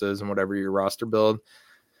preference is and whatever your roster build.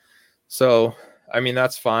 So I mean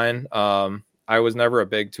that's fine. I was never a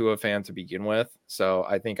big Tua fan to begin with, so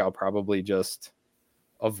I think I'll probably just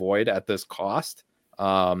avoid at this cost.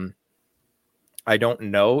 I don't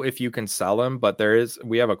know if you can sell him, but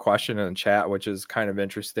we have a question in the chat, which is kind of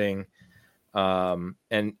interesting. And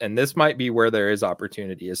this might be where there is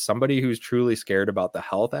opportunity, is somebody who's truly scared about the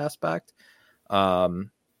health aspect.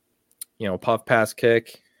 Puff Pass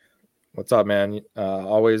Kick. What's up, man?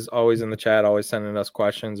 Always in the chat, always sending us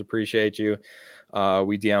questions. Appreciate you.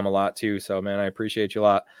 We DM a lot too. So man, I appreciate you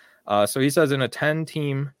a lot. So he says, in a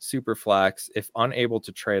 10-team super flex, if unable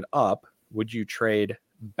to trade up, would you trade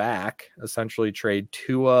back, essentially trade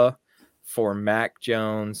Tua for Mac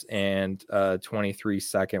Jones and 23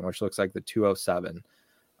 second, which looks like the 207,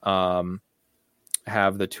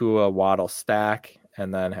 have the Tua Waddle stack,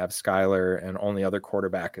 and then have Skyler, and only other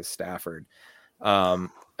quarterback is Stafford.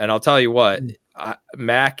 And I'll tell you what,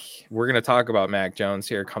 we're going to talk about Mac Jones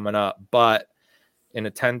here coming up, but in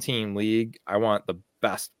a 10-team league, I want the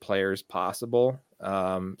best players possible.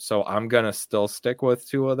 So I'm going to still stick with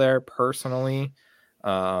Tua there personally.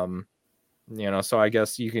 So I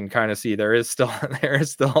guess you can kind of see there is still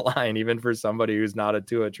a line, even for somebody who's not a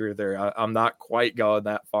Tua truther. I'm not quite going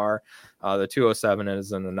that far. The 207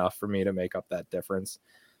 isn't enough for me to make up that difference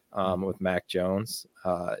with Mac Jones.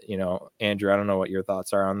 Andrew, I don't know what your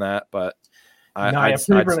thoughts are on that, but I'd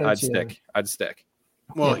stick.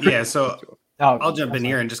 Well, yeah. So I'll jump in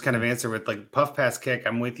here and just kind of answer with like Puff Pass Kick.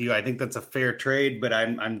 I'm with you. I think that's a fair trade, but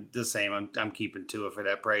I'm the same. I'm keeping Tua for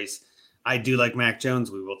that price. I do like Mac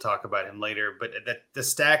Jones. We will talk about him later, but the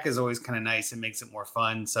stack is always kind of nice. It makes it more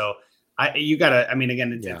fun. So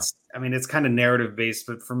it's kind of narrative based,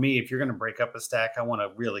 but for me, if you're going to break up a stack, I want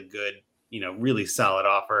a really good, really solid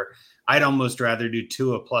offer. I'd almost rather do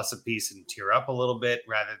Tua plus a piece and tier up a little bit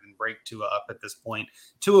rather than break Tua up at this point.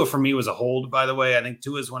 Tua for me was a hold, by the way. I think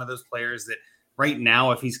Tua is one of those players that right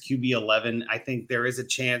now, if he's QB 11, I think there is a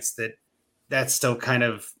chance that that's still kind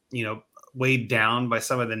of, weighed down by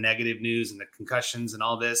some of the negative news and the concussions and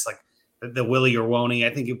all this, like the Willie or Woney. I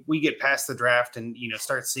think if we get past the draft and,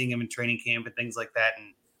 start seeing him in training camp and things like that,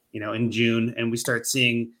 and, in June, and we start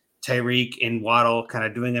seeing Tyreek and Waddle kind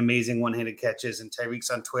of doing amazing one-handed catches, and Tyreek's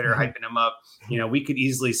on Twitter hyping him up, we could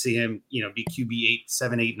easily see him, be QB 8,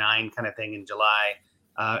 7, 8, 9 kind of thing in July.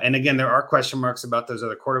 And again, there are question marks about those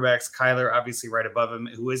other quarterbacks. Kyler, obviously right above him,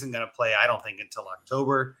 who isn't going to play, I don't think, until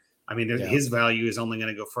October. I mean, his value is only going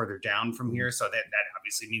to go further down from here. So that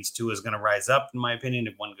obviously means Tua is going to rise up, in my opinion.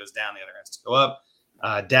 If one goes down, the other has to go up.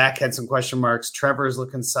 Dak had some question marks. Trevor's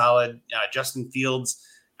looking solid. Justin Fields,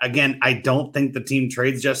 again, I don't think the team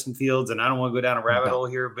trades Justin Fields, and I don't want to go down a rabbit hole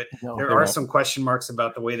here, but there are some question marks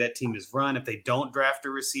about the way that team is run. If they don't draft a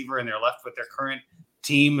receiver and they're left with their current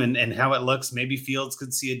team and how it looks, maybe Fields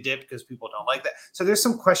could see a dip because people don't like that. So there's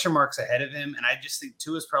some question marks ahead of him, and I just think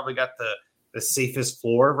Tua's probably got the safest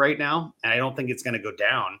floor right now, and I don't think it's going to go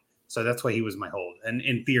down. So that's why he was my hold. And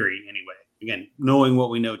in theory, anyway, again, knowing what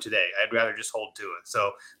we know today, I'd rather just hold Tua.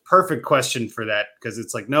 So perfect question for that, because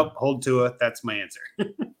it's like, nope, hold Tua. That's my answer.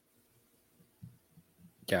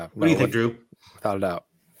 Yeah. What do you think, Drew? Without a doubt.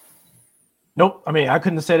 Nope. I mean, I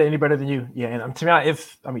couldn't have said it any better than you. Yeah. And to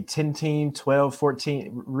me, 10 team, 12,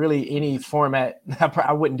 14, really any format,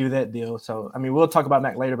 I wouldn't do that deal. So, I mean, we'll talk about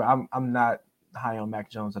Mac later, but I'm not high on Mac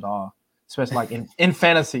Jones at all, especially like in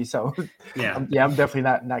fantasy. So yeah, I'm definitely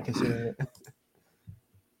not considering it.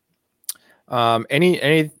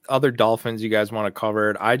 Any other Dolphins you guys want to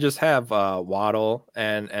cover? I just have Waddle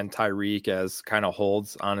and Tyreek as kind of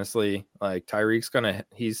holds, honestly. Like Tyreek's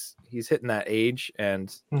he's hitting that age,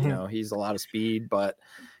 and you know, he's a lot of speed, but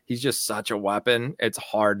he's just such a weapon. It's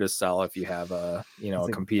hard to sell if you have a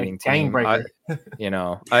competing team.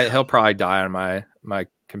 He'll probably die on my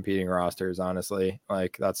competing rosters, honestly.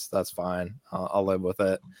 Like that's fine. I'll live with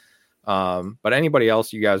it. But anybody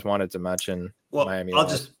else you guys wanted to mention? Well, Miami I'll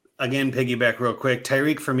just again piggyback real quick.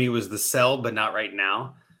 Tyreek for me was the sell, but not right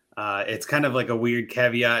now. It's kind of like a weird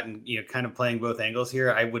caveat and, kind of playing both angles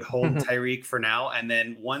here. I would hold Tyreek for now. And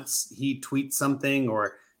then once he tweets something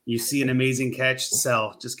or you see an amazing catch,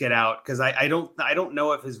 sell, just get out. Cause I don't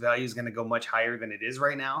know if his value is going to go much higher than it is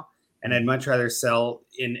right now. And I'd much rather sell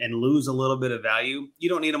in and lose a little bit of value. You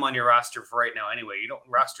don't need him on your roster for right now anyway.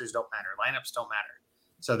 Rosters don't matter. Lineups don't matter.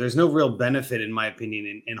 So there's no real benefit, in my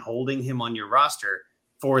opinion, in holding him on your roster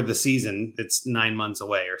for the season. It's 9 months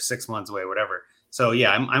away or 6 months away, whatever. So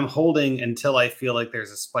yeah, I'm holding until I feel like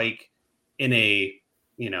there's a spike in a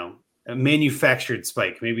manufactured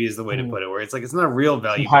spike, maybe is the way to put it, where it's like, it's not a real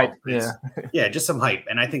value. Some hype, yeah. Yeah, just some hype.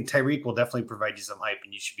 And I think Tyreek will definitely provide you some hype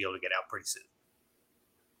and you should be able to get out pretty soon.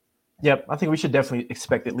 Yep, I think we should definitely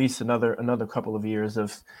expect at least another couple of years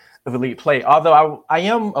of elite play. Although I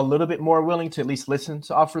am a little bit more willing to at least listen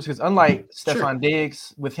to offers, because unlike Stephon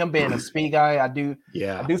Diggs, with him being a speed guy, I do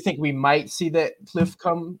think we might see that cliff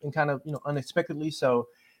come and kind of unexpectedly. So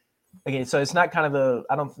again, so it's not kind of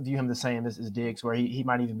I don't view him the same as Diggs, where he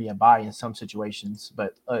might even be a buy in some situations.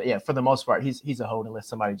 But yeah, for the most part, he's a hold unless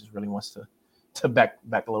somebody just really wants to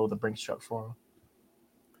backload the Brinks truck for him.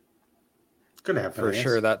 Could happen for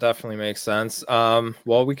sure. That definitely makes sense.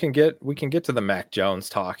 Well, we can get to the Mac Jones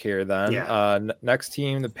talk here then. Yeah. Next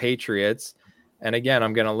team, the Patriots. And again,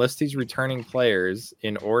 I'm going to list these returning players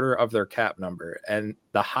in order of their cap number. And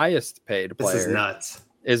the highest paid player this is nuts.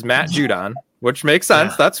 Is Matt Judon, which makes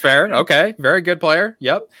sense. Yeah. That's fair. Okay. Very good player.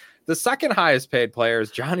 Yep. The second highest paid player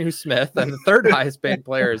is Jonnu Smith. And the third highest paid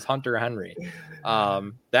player is Hunter Henry.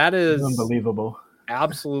 That is unbelievable.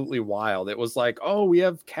 Absolutely wild. It was like, oh, we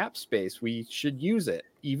have cap space, we should use it,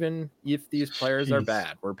 even if these players are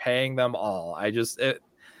bad, we're paying them all. It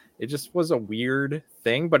just was a weird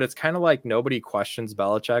thing, but it's kind of like nobody questions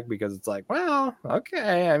Belichick, because it's like, well,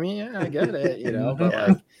 okay, I mean, yeah, I get it, but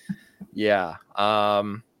like, yeah.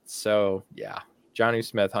 So yeah, Jonnu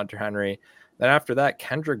Smith, Hunter Henry. Then after that,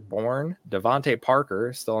 Kendrick Bourne, Devontae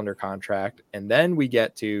Parker still under contract, and then we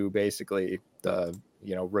get to basically the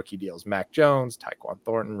rookie deals: Mac Jones, Tyquan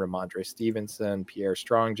Thornton, Ramondre Stevenson, Pierre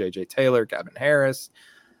Strong, JJ Taylor, Gavin Harris.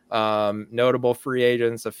 Notable free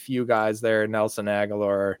agents, a few guys there: Nelson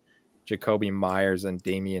Aguilar, Jacoby Myers, and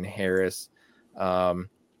Damian Harris.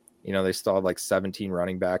 They still have like 17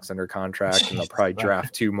 running backs under contract, and they'll probably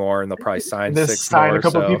draft 2 more, and they'll probably sign 6 more. A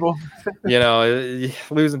couple people.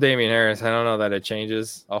 Losing Damian Harris, I don't know that it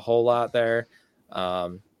changes a whole lot there.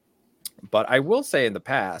 But I will say, in the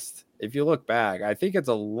past, if you look back, I think it's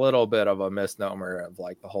a little bit of a misnomer of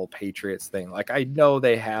like the whole Patriots thing. Like, I know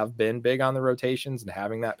they have been big on the rotations and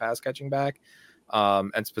having that pass catching back.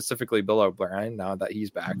 And specifically Bill O'Brien, now that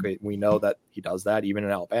he's back, we know that he does that even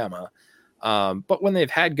in Alabama. But when they've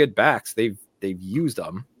had good backs, they've used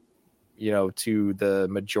them, to the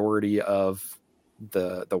majority of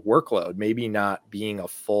the workload, maybe not being a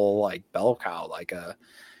full like bell cow, like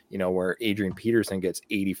where Adrian Peterson gets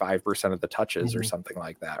 85% of the touches or something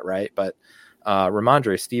like that. Right. But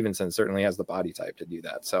Ramondre Stevenson certainly has the body type to do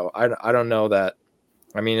that. So I don't know that.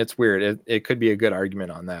 I mean, it's weird. It could be a good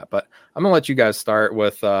argument on that, but I'm gonna let you guys start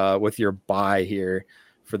with your buy here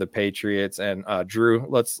for the Patriots. And Drew,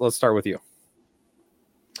 let's start with you.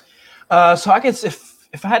 So I guess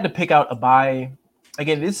if I had to pick out a buy,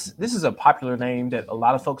 again, this is a popular name that a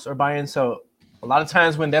lot of folks are buying. So a lot of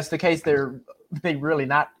times when that's the case, they really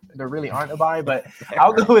aren't a buy. But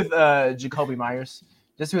I'll go with Jacoby Myers,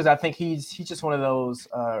 just because I think he's just one of those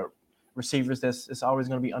receivers that's always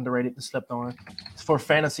going to be underrated and slept on for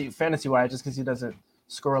fantasy wise, just because he doesn't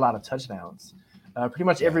score a lot of touchdowns. Pretty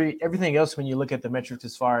much everything else, when you look at the metrics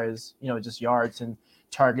as far as just yards and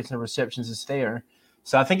targets and receptions, is there.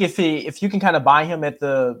 So I think if you can kind of buy him at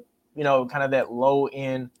the kind of that low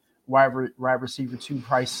end wide receiver 2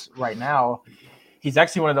 price right now, he's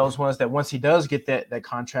actually one of those ones that once he does get that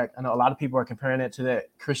contract, I know a lot of people are comparing it to that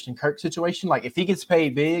Christian Kirk situation. Like, if he gets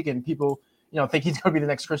paid big and people think he's going to be the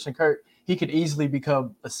next Christian Kirk, he could easily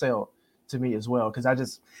become a sell to me as well. Because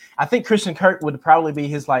I think Christian Kirk would probably be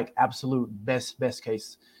his like absolute best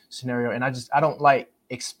case scenario, and I don't like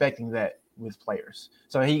expecting that with players.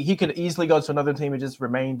 So he could easily go to another team and just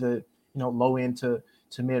remain the low end to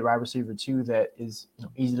mid wide receiver 2 that is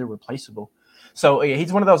easily replaceable. So yeah,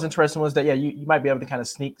 he's one of those interesting ones that you might be able to kind of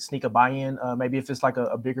sneak a buy-in. Maybe if it's like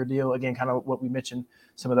a bigger deal, again, kind of what we mentioned,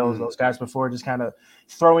 some of those guys before, just kind of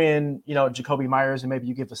throw in Jacoby Myers, and maybe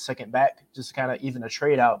you give a second back, just kind of even a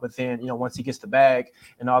trade out. But then once he gets the bag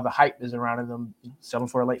and all the hype is around him, sell him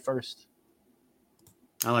for a late first.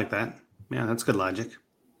 I like that. Yeah, that's good logic.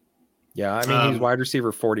 Yeah, I mean, he's wide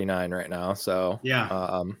receiver 49 right now, so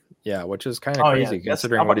yeah, which is kind of crazy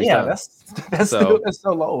considering what he's done. That's so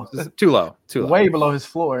low. Too low. Way below his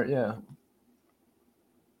floor. Yeah.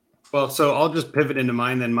 Well, so I'll just pivot into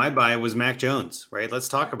mine. Then my buy was Mac Jones, right? Let's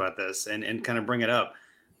talk about this and kind of bring it up.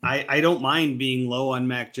 I don't mind being low on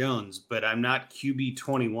Mac Jones, but I'm not QB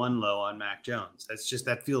 21 low on Mac Jones.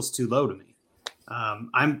 That feels too low to me.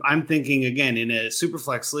 I'm thinking again in a super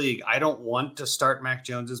flex league. I don't want to start Mac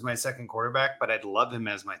Jones as my second quarterback, but I'd love him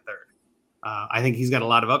as my third. I think he's got a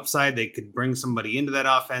lot of upside. They could bring somebody into that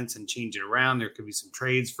offense and change it around. There could be some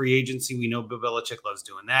trades, free agency. We know Bill Belichick loves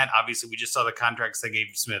doing that. Obviously, we just saw the contracts they gave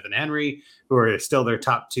Smith and Henry, who are still their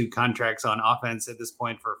top 2 contracts on offense at this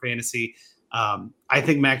point for fantasy. I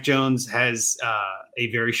think Mac Jones has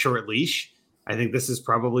a very short leash. I think this is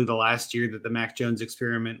probably the last year that the Mac Jones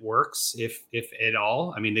experiment works, if at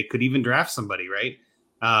all. I mean, they could even draft somebody, right?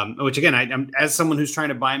 Which again, I'm as someone who's trying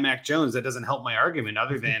to buy Mac Jones, that doesn't help my argument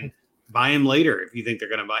other than buy him later if you think they're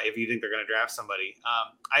going to draft somebody.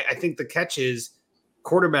 I think the catch is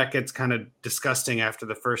quarterback gets kind of disgusting after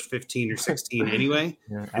the first 15 or 16 anyway.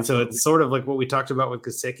 Yeah, and so it's sort of like what we talked about with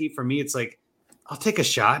Gesicki. For me, it's like, I'll take a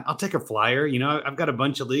shot. I'll take a flyer. You know, I've got a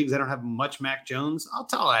bunch of leagues. I don't have much Mac Jones.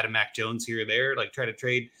 I'll add a Mac Jones here or there, like try to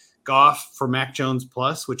trade Goff for Mac Jones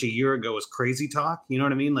plus, which a year ago was crazy talk. You know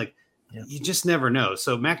what I mean? Like, You just never know.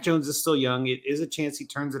 So Mac Jones is still young. It is a chance he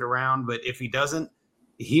turns it around, but if he doesn't,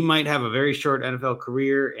 he might have a very short NFL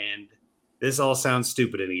career, and this all sounds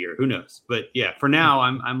stupid in a year. Who knows? But yeah, for now,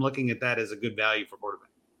 I'm looking at that as a good value for quarterback.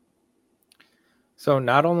 So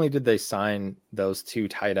not only did they sign those 2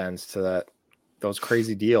 tight ends to those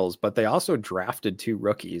crazy deals, but they also drafted 2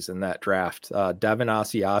 rookies in that draft, Devin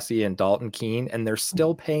Asiasi and Dalton Keene, and they're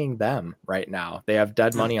still paying them right now. They have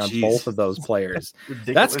dead money on both of those players.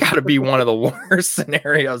 That's got to be one of the worst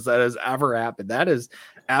scenarios that has ever happened. That is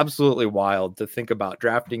absolutely wild to think about,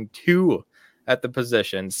 drafting 2 at the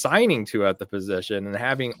position, signing 2 at the position, and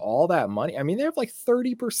having all that money. I mean, they have like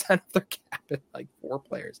 30% of their cap in like 4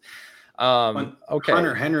 players. Okay.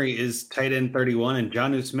 Hunter Henry is tight end 31 and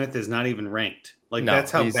Jonnu Smith is not even ranked. Like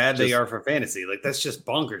that's how bad they are for fantasy. Like that's just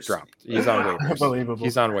bonkers. Dropped. He's on waivers. Unbelievable.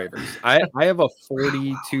 He's on waivers. I have a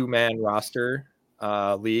 42-man roster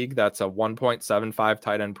league that's a 1.75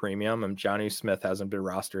 tight end premium, and Jonnu Smith hasn't been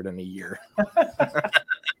rostered in a year.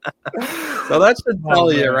 So that should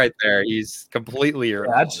tell you right there. He's completely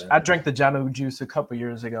irrelevant. I drank the Jonnu juice a couple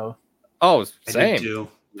years ago. Oh, same.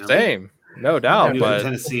 Same. No doubt. But in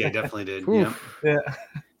Tennessee, I definitely did.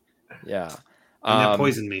 Yeah. And that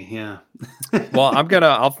poisoned me. Yeah. Well,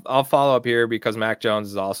 I'll follow up here because Mac Jones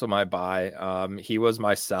is also my buy. He was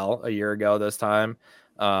my sell a year ago this time.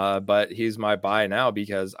 But he's my buy now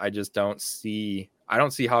because I just don't see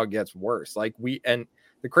how it gets worse. And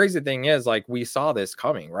the crazy thing is, like, we saw this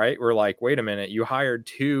coming, right? We're like, wait a minute, you hired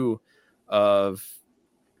 2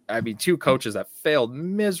 coaches that failed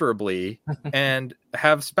miserably and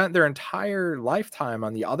have spent their entire lifetime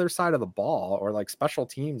on the other side of the ball, or like special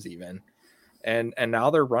teams even. And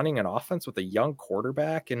now they're running an offense with a young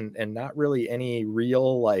quarterback and not really any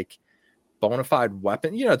real like bona fide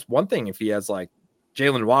weapon. You know, it's one thing if he has like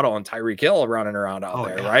Jalen Waddle and Tyreek Hill running around out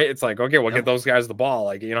there, right? It's like, okay, we'll get those guys the ball.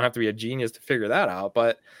 Like, you don't have to be a genius to figure that out.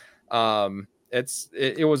 But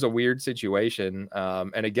it was a weird situation.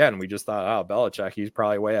 And again, we just thought, oh, Belichick, he's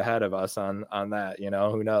probably way ahead of us on that. You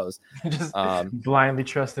know, who knows? Just blindly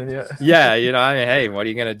trusting you. Yeah, you know, I mean, hey, what are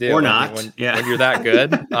you gonna do? Or not? When you're that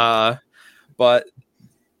good. But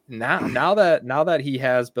now that he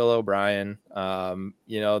has Bill O'Brien,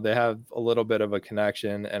 you know, they have a little bit of a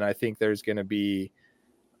connection, and I think there's going to be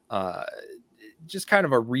just kind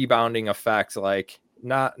of a rebounding effect, like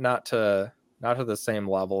not to the same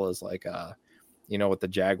level as like you know, what the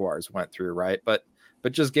Jaguars went through, right? But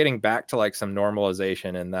just getting back to like some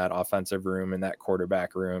normalization in that offensive room and that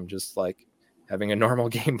quarterback room, just like having a normal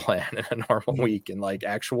game plan and a normal week and like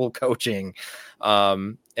actual coaching.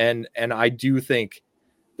 And I do think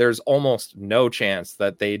there's almost no chance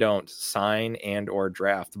that they don't sign and or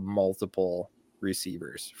draft multiple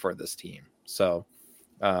receivers for this team. So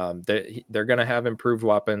they're going to have improved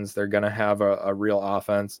weapons. They're going to have a real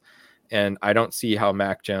offense. And I don't see how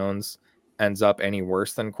Mac Jones ends up any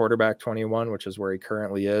worse than quarterback 21, which is where he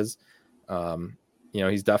currently is. You know,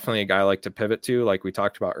 he's definitely a guy I like to pivot to, like we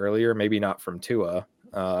talked about earlier, maybe not from Tua,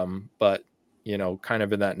 but, you know, kind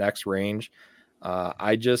of in that next range.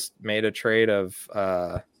 I just made a trade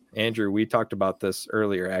of Andrew. We talked about this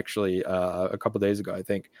earlier, actually, a couple of days ago. I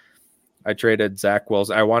think I traded Zach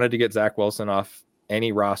Wilson. I wanted to get Zach Wilson off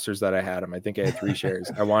any rosters that I had him. I think I had 3 shares.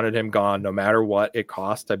 I wanted him gone no matter what it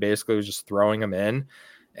cost. I basically was just throwing him in.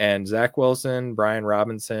 And Zach Wilson, Brian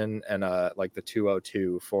Robinson, and like the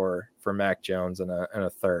 202 for Mac Jones and a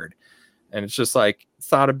third. And it's just like,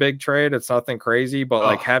 it's not a big trade. It's nothing crazy, but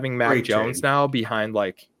like having Mac Jones now behind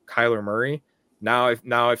like Kyler Murray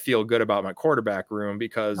now I feel good about my quarterback room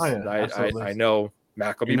because I know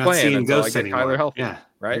Mac will be playing until I get Kyler healthy. Yeah,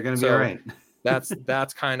 right. You're going to be all right.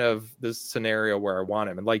 that's kind of this scenario where I want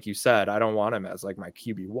him. And like you said, I don't want him as like my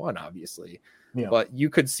QB1, obviously. Yeah. But you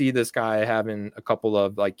could see this guy having a couple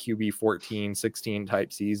of like QB 14, 16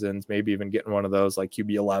 type seasons, maybe even getting one of those like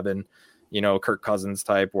QB 11, Kirk Cousins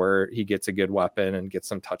type where he gets a good weapon and gets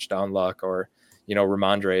some touchdown luck, or,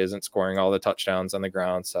 Ramondre isn't scoring all the touchdowns on the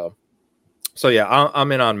ground. So yeah,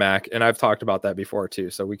 I'm in on Mac, and I've talked about that before too.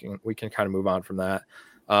 So we can kind of move on from that.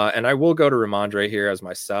 And I will go to Ramondre here as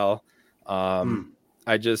my sell. I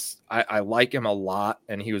like him a lot,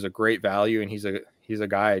 and he was a great value, and he's a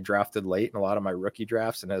guy I drafted late in a lot of my rookie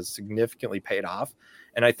drafts and has significantly paid off.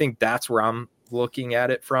 And I think that's where I'm looking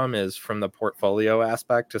at it from the portfolio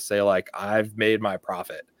aspect to say, like, I've made my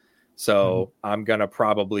profit. So I'm going to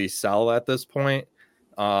probably sell at this point.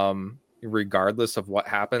 Regardless of what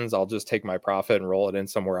happens, I'll just take my profit and roll it in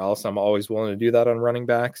somewhere else. I'm always willing to do that on running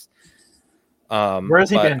backs. Where is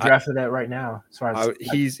he being drafted at right now? As far as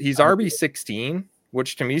he's RB16,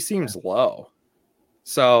 which to me seems low.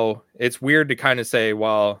 So it's weird to kind of say,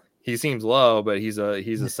 well, he seems low, but he's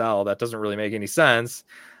a sell. That doesn't really make any sense.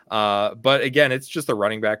 But again, it's just a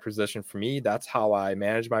running back position for me. That's how I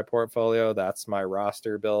manage my portfolio. That's my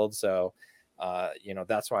roster build. So,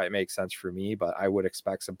 that's why it makes sense for me, but I would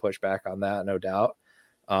expect some pushback on that, no doubt.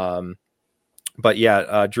 But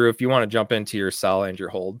yeah, Drew, if you want to jump into your sell and your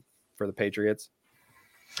hold for the Patriots.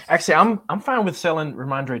 Actually, I'm fine with selling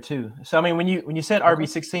Ramondre too. So I mean, when you said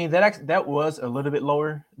RB16, that was a little bit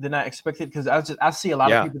lower than I expected, because I see a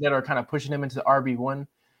lot of people that are kind of pushing him into the RB1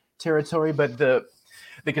 territory. But the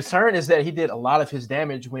concern is that he did a lot of his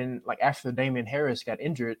damage after Damian Harris got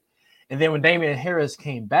injured, and then when Damian Harris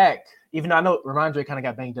came back, even though I know Ramondre kind of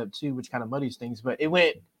got banged up too, which kind of muddies things, but it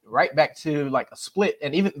went right back to like a split.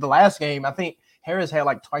 And even the last game, I think Harris had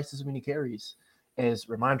like twice as many carries as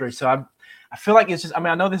Ramondre. So I feel like it's just, I mean,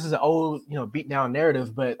 I know this is an old, beat down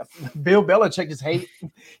narrative, but Bill Belichick just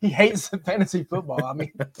hates fantasy football. I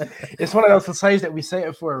mean, it's one of those cliches that we say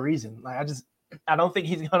it for a reason. Like, I don't think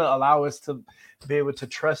he's going to allow us to be able to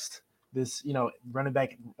trust this, running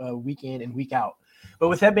back week in and week out. But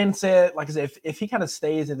with that being said, like I said, if he kind of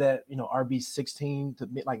stays in that, RB16 to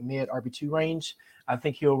mid RB2 range, I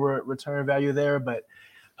think he'll return value there. But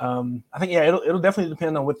I think, it'll definitely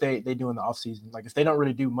depend on what they do in the offseason. Like if they don't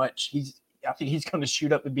really do much, I think he's going to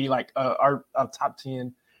shoot up to be like our top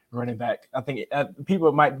 10 running back. I think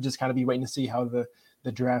people might just kind of be waiting to see how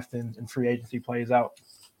the draft and free agency plays out.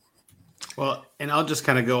 Well, and I'll just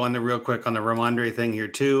kind of go on real quick on the Ramondre thing here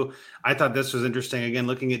too. I thought this was interesting. Again,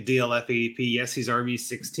 looking at DLF ADP, yes, he's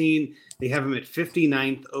RB16. They have him at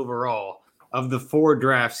 59th overall. Of the 4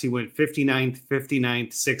 drafts, he went 59th,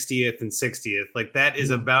 59th, 60th, and 60th. Like that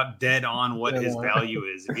is about dead on what his value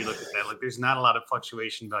is. If you look at that, like there's not a lot of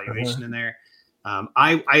valuation in there.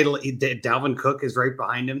 Dalvin Cook is right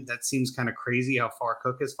behind him. That seems kind of crazy how far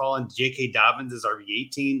Cook has fallen. J.K. Dobbins is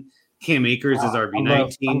RB18. Cam Akers is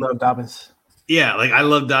RB19. I love Dobbins. Yeah, like I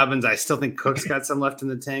love Dobbins. I still think Cook's got some left in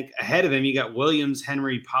the tank. Ahead of him, you got Williams,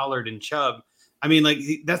 Henry, Pollard, and Chubb. I mean, like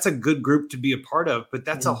that's a good group to be a part of, but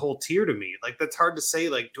that's a whole tier to me. Like that's hard to say.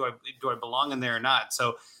 Like, do I belong in there or not?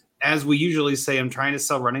 So, as we usually say, I'm trying to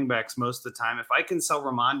sell running backs most of the time. If I can sell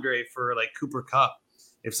Ramondre for like Cooper Kupp,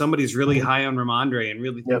 if somebody's really high on Ramondre and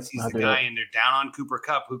really thinks he's the guy, and they're down on Cooper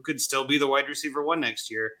Kupp, who could still be the wide receiver 1 next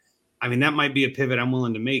year, I mean, that might be a pivot I'm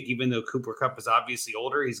willing to make. Even though Cooper Kupp is obviously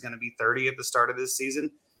older, he's going to be 30 at the start of this season.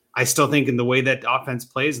 I still think in the way that offense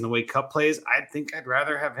plays and the way Kupp plays, I think I'd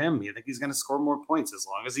rather have him. I think he's going to score more points as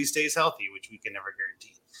long as he stays healthy, which we can never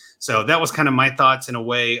guarantee. So that was kind of my thoughts in a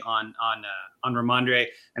way on Ramondre.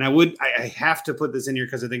 And I have to put this in here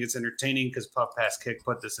because I think it's entertaining, because Puff Pass Kick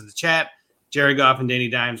put this in the chat. Jared Goff and Danny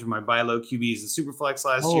Dimes were my buy low QBs in Superflex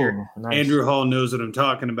last year. Nice. Andrew Hall knows what I'm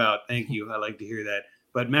talking about. Thank you. I like to hear that.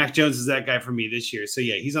 But Mac Jones is that guy for me this year. So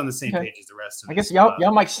yeah, he's on the same page as the rest of us. I guess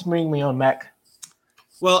y'all might swing me on Mac.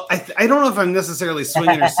 Well, I don't know if I'm necessarily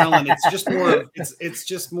swinging or selling. It's just more. It's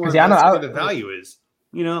just more. That's where the value is.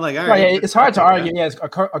 Like all right. Yeah, it's hard to argue. Yeah,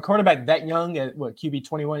 a quarterback that young at QB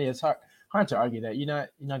 21. Yeah, it's hard to argue that. You're not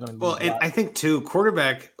going to. Well, and I think too,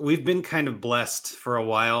 quarterback. We've been kind of blessed for a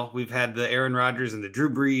while. We've had the Aaron Rodgers and the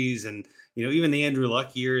Drew Brees, and even the Andrew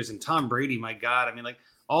Luck years, and Tom Brady. My God, I mean, like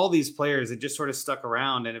all these players that just sort of stuck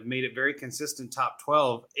around and have made it very consistent top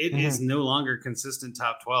 12. It is no longer consistent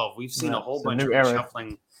top 12. We've seen a whole bunch of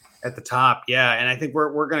shuffling at the top. Yeah. And I think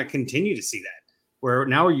we're going to continue to see that, where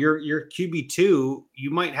now you're QB2, you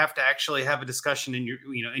might have to actually have a discussion in your,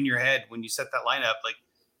 in your head when you set that lineup. Like,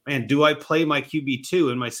 man, do I play my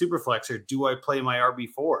QB2 in my Superflex or do I play my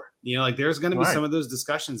RB4? You know, like there's going to be some of those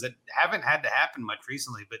discussions that haven't had to happen much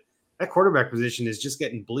recently, but that quarterback position is just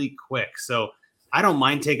getting bleak quick. So I don't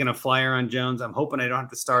mind taking a flyer on Jones. I'm hoping I don't have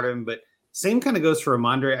to start him, but same kind of goes for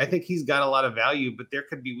Ramondre. I think he's got a lot of value, but there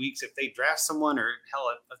could be weeks if they draft someone or hell,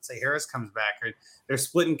 let's say Harris comes back or they're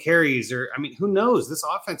splitting carries or, I mean, who knows? This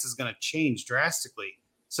offense is going to change drastically.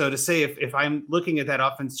 So to say if I'm looking at that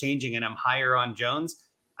offense changing and I'm higher on Jones,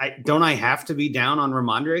 I have to be down on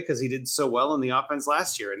Ramondre because he did so well in the offense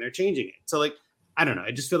last year and they're changing it. So like, I don't know.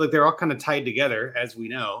 I just feel like they're all kind of tied together as we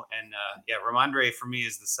know. And Ramondre for me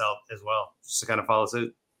is the sell as well, just to kind of follow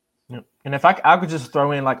suit. Yep. And if I could just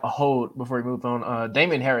throw in like a hold before we move on,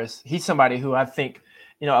 Damien Harris, he's somebody who I think,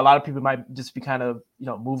 a lot of people might just be kind of,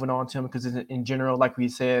 moving on to him because in general, like we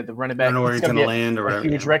said, the running back, I don't know where he's going to land or whatever.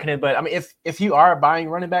 Huge reckoning. But I mean, if you are buying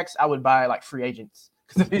running backs, I would buy like free agents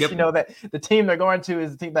because you know that the team they're going to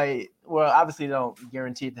is the team obviously don't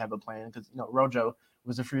guarantee to have a plan because, Rojo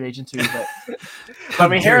was a free agent too, but I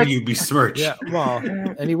mean, Harris, you besmirch. Yeah, well,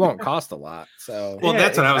 and he won't cost a lot. So,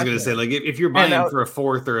 that's what I was going to say. Like, if you're buying for a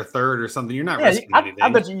fourth or a third or something, you're not risking anything. I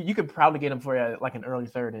bet you could probably get him for like an early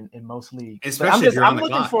third in most leagues. Especially if you're on the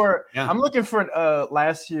clock. I'm looking for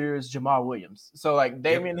last year's Jamal Williams. So like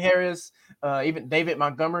Damien Harris, even David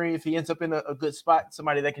Montgomery, if he ends up in a good spot,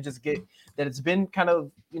 somebody that can just get that. It's been kind of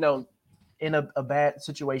in a bad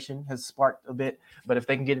situation has sparked a bit, but if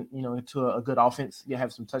they can get into a good offense, you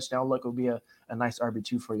have some touchdown luck, it'll be a nice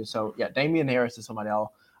RB2 for you. So Damien Harris is somebody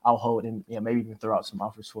I'll hold and maybe even throw out some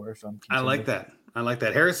offers for if I'm I like that.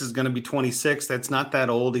 Harris is going to be 26. That's not that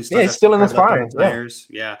old. He's still in his prime.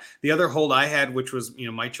 Yeah. The other hold I had, which was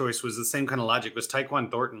my choice, was the same kind of logic, was Tyquan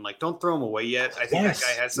Thornton. Like, don't throw him away yet. I think that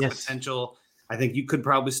guy has some potential. I think you could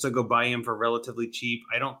probably still go buy him for relatively cheap.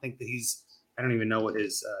 I don't think that I don't even know what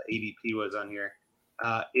his ADP was on here.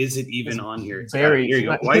 Is it even on here? Here you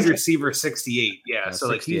go. Wide receiver 68. Yeah. So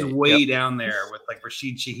like he's way down there with like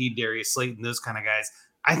Rashid Shaheed, Darius Slayton, those kind of guys.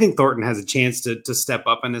 I think Thornton has a chance to step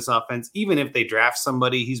up in this offense. Even if they draft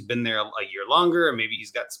somebody, he's been there a year longer, and maybe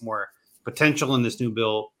he's got some more potential in this new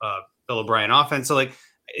Bill O'Brien offense. So like,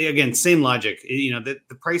 again, same logic. The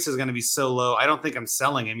price is going to be so low. I don't think I'm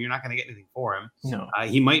selling him. You're not going to get anything for him. No.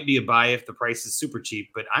 He might be a buy if the price is super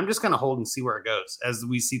cheap, but I'm just going to hold and see where it goes. As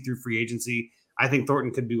we see through free agency, I think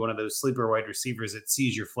Thornton could be one of those sleeper wide receivers that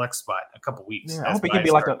sees your flex spot a couple weeks. Yeah, I hope he could be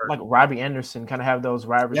like Robbie Anderson, kind of have those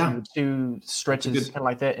wide receiver two stretches, kind of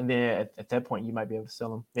like that, and then at that point you might be able to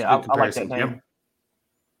sell him. Yeah, I like that name. Yep.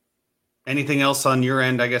 Anything else on your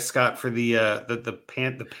end, I guess, Scott, for the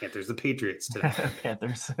Panthers, the Patriots today?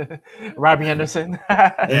 Panthers. Robbie Anderson.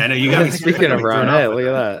 I know you got me. Speaking of Ron, hey, look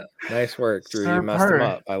at that. Nice work, Drew. You messed him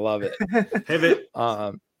up. I love it. Pivot.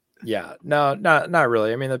 Yeah, no, not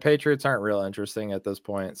really. I mean, the Patriots aren't real interesting at this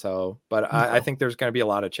point. So, but I think there's going to be a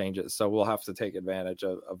lot of changes. So we'll have to take advantage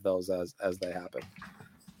of those as they happen.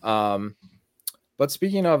 But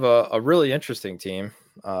speaking of a really interesting team,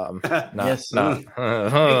 it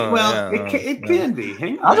can be.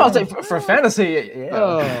 Hang on. I was about to say for fantasy,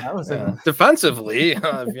 defensively,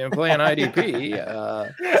 if you're playing IDP,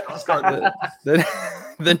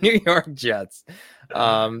 the New York Jets.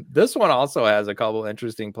 This one also has a couple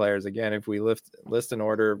interesting players. Again, if we list in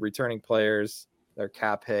order, returning players, their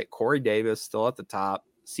cap hit: Corey Davis still at the top,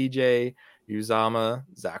 CJ Uzomah,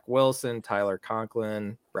 Zach Wilson, Tyler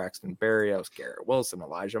Conklin, Braxton Berrios, Garrett Wilson,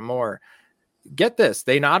 Elijah Moore. Get this.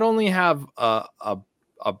 They not only have a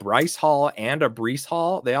Bryce Hall and a Breece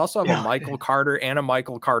Hall, they also have a Michael Carter and a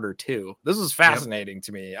Michael Carter too. This is fascinating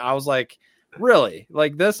to me. I was like, really?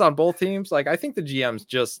 Like this on both teams? Like, I think the GM's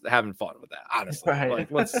just having fun with that, honestly.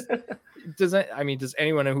 Right. Like, does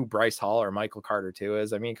anyone know who Bryce Hall or Michael Carter 2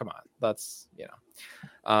 is? I mean, come on. That's,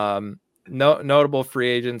 no notable free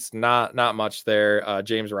agents, not much there.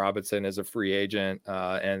 James Robinson is a free agent,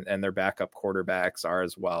 and their backup quarterbacks are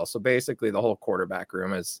as well. So basically the whole quarterback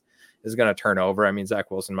room is going to turn over. I mean,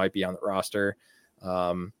 Zach Wilson might be on the roster,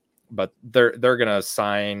 but they're going to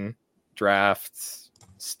sign, draft,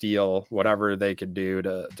 steal, whatever they could do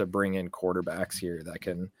to bring in quarterbacks here that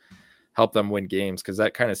can help them win games. Cause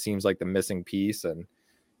that kind of seems like the missing piece. And,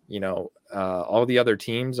 all the other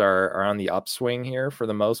teams are on the upswing here for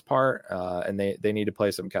the most part. And they need to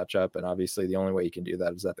play some catch up. And obviously the only way you can do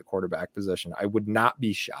that is at the quarterback position. I would not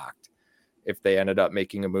be shocked if they ended up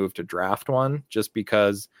making a move to draft one, just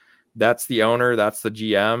because that's the owner, that's the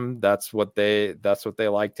GM, that's what they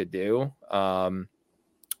like to do.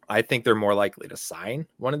 I think they're more likely to sign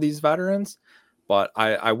one of these veterans, but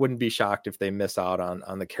I wouldn't be shocked if they miss out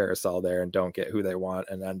on the carousel there and don't get who they want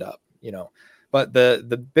and end up, But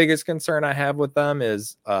the biggest concern I have with them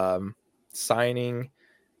is signing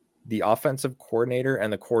the offensive coordinator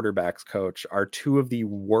and the quarterback's coach are two of the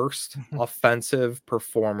worst offensive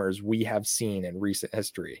performers we have seen in recent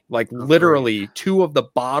history. Like literally two of the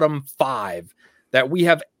bottom 5 that we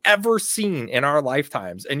have ever seen in our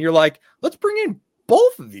lifetimes. And you're like, let's bring in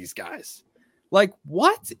both of these guys. Like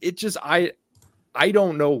what? It just, I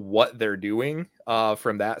don't know what they're doing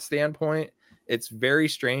from that standpoint. It's very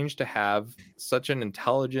strange to have such an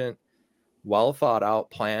intelligent, well thought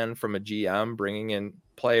out plan from a GM bringing in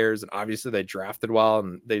players, and obviously they drafted well,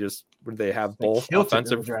 and they have both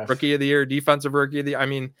offensive rookie of the year, defensive rookie of the year. I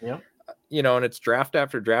mean, you know, and it's draft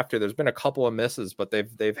after draft. There's been a couple of misses, but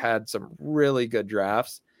they've had some really good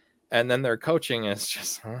drafts, and then their coaching is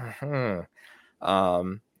just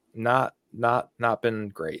not been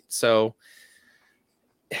great. So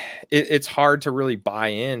it's hard to really buy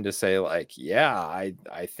in to say like, yeah,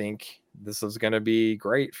 I think this is going to be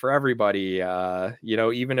great for everybody. You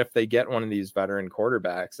know, even if they get one of these veteran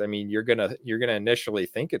quarterbacks, I mean, you're going to initially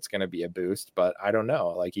think it's going to be a boost, but I don't know.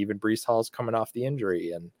 Like even Breece Hall's coming off the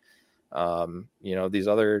injury, and you know, these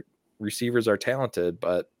other receivers are talented,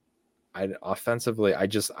 but offensively, I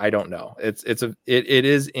don't know. It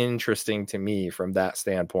is interesting to me from that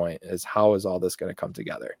standpoint, is how is all this going to come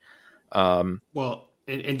together? Well,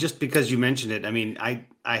 and just because you mentioned it, I mean, I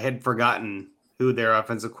had forgotten who their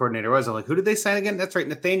offensive coordinator was. I'm like, who did they sign again? That's right,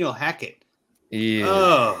 Nathaniel Hackett. Yeah.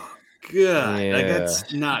 Oh God, like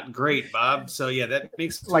that's not great, Bob. So yeah, that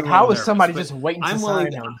makes like how is somebody just waiting to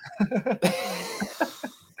sign him?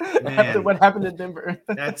 After what happened in Denver?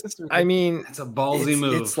 That's a ballsy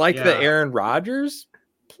move. It's like the Aaron Rodgers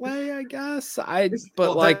play, I guess.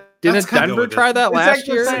 Didn't Denver try that last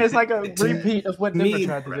year? It's like a repeat of what Denver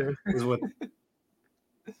tried to do.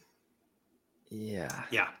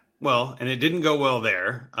 Yeah. Well, and it didn't go well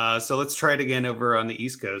there. So let's try it again over on the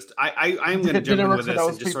East Coast. I'm going to jump in with this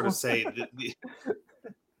and just sort of say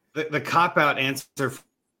the cop-out answer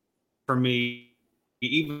for me,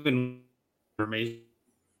 even information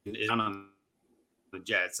is on the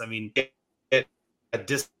Jets. I mean, get a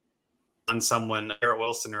discount on someone, Garrett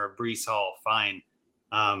Wilson or a Breece Hall, fine.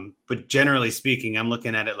 But generally speaking, I'm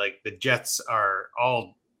looking at it like the Jets are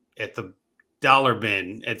all at the dollar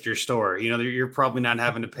bin at your store. You know, you're probably not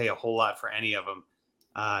having to pay a whole lot for any of them.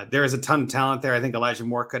 There is a ton of talent there. I think Elijah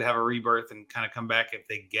Moore could have a rebirth and kind of come back if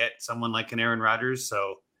they get someone like an Aaron Rodgers.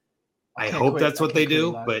 So I hope that's what they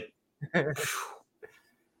do, but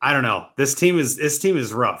I don't know. This team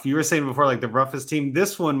is rough. You were saying before, like the roughest team.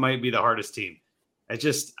 This one might be the hardest team.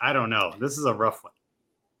 I don't know. This is a rough one.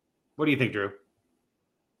 What do you think, Drew?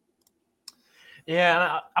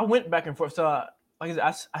 Yeah, I went back and forth. So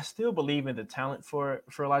I still believe in the talent for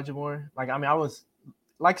Elijah Moore. Like, I mean, I was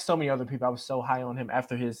like so many other people, I was so high on him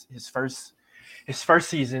after his first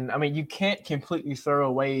season. I mean, you can't completely throw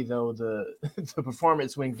away though the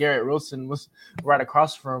performance when Garrett Wilson was right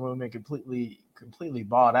across from him and completely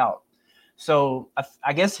balled out. So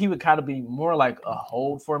I guess he would kind of be more like a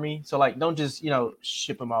hold for me. So like, don't just,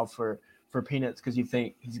 ship him off for peanuts because you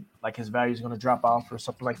think his value is going to drop off or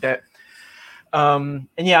something like that. And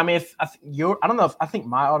yeah, I mean, I think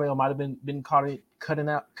my audio might have been cutting in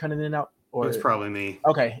and out. Or it's probably me.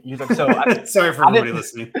 Okay, so. Sorry for everybody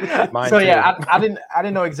listening. So yeah, I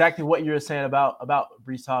didn't know exactly what you were saying about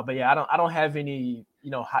Breece Hall, but yeah, I don't have any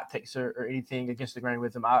hot takes or anything against the grain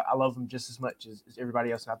with him. I love him just as much as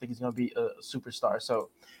everybody else, and I think he's going to be a superstar. So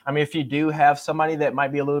I mean, if you do have somebody that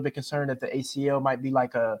might be a little bit concerned that the ACL might be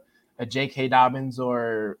like a J.K. Dobbins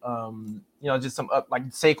or just some like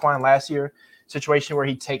Saquon last year situation where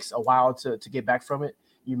he takes a while to get back from it,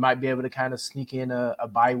 you might be able to kind of sneak in a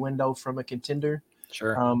buy window from a contender.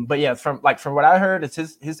 Sure. But yeah, from what I heard, it's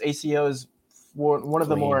his ACL is one of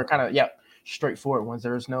the more kind of straightforward ones.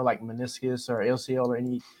 There's no like meniscus or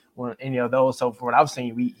ACL or any of those. So from what I've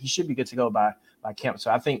seen, he should be good to go by camp. So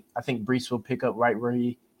I think Breece will pick up right where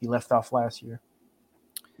he left off last year.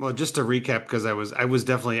 Well, just to recap, because I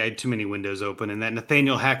had too many windows open, and that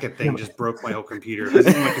Nathaniel Hackett thing just broke my whole computer. My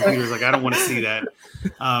computer was like, I don't want to see that.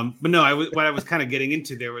 But no, what I was kind of getting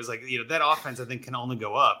into there was like, that offense I think can only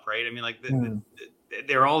go up, right? I mean, like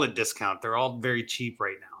they're all at discount. They're all very cheap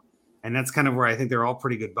right now. And that's kind of where I think they're all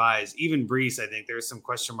pretty good buys. Even Breece, I think there's some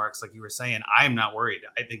question marks, like you were saying. I'm not worried.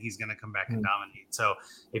 I think he's going to come back and dominate. So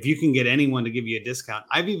if you can get anyone to give you a discount,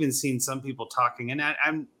 I've even seen some people talking, and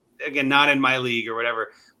I'm, again, not in my league or whatever,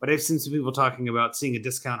 but I've seen some people talking about seeing a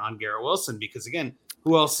discount on Garrett Wilson because, again,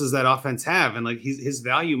 who else does that offense have? And like his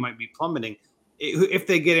value might be plummeting. If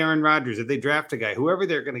they get Aaron Rodgers, if they draft a guy, whoever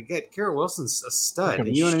they're going to get, Garrett Wilson's a stud.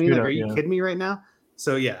 You know what I mean? Like, are you kidding me right now?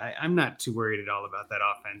 So yeah, I'm not too worried at all about that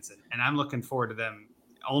offense, and I'm looking forward to them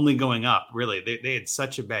only going up. Really, they had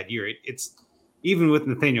such a bad year. even with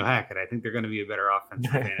Nathaniel Hackett, I think they're going to be a better offense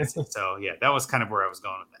for fantasy. So yeah, that was kind of where I was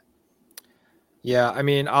going with that. Yeah, I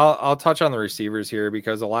mean, I'll touch on the receivers here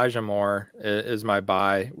because Elijah Moore is my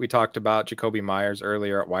buy. We talked about Jacoby Myers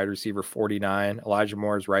earlier at wide receiver 49. Elijah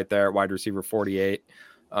Moore is right there at wide receiver 48.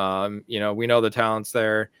 We know the talent's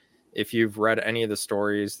there. If you've read any of the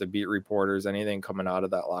stories, the beat reporters, anything coming out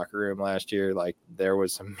of that locker room last year, like there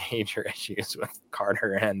was some major issues with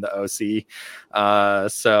Carter and the OC.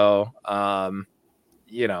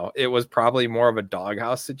 It was probably more of a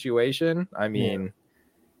doghouse situation. I mean,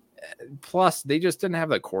 plus they just didn't have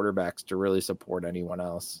the quarterbacks to really support anyone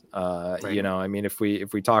else. Right. I mean, if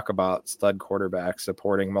we talk about stud quarterbacks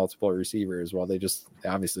supporting multiple receivers, well, they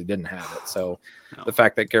obviously didn't have it. So the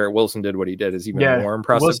fact that Garrett Wilson did what he did is even more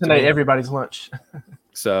impressive. Wilson ate everybody's lunch.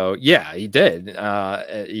 So yeah, he did.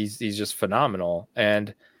 He's just phenomenal.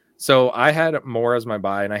 And so I had Moore as my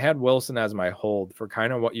buy, and I had Wilson as my hold for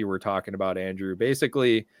kind of what you were talking about, Andrew.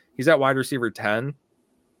 Basically, he's at wide receiver 10.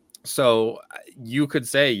 So you could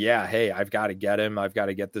say, yeah, hey, I've got to get him. I've got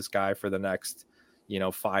to get this guy for the next,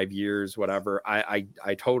 5 years, whatever. I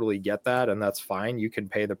totally get that. And that's fine. You can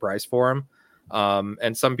pay the price for him.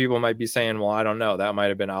 And some people might be saying, well, I don't know. That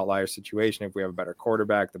might've been an outlier situation. If we have a better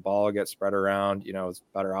quarterback, the ball gets spread around, it's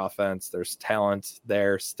better offense. There's talent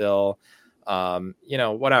there still.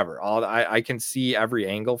 Whatever. I can see every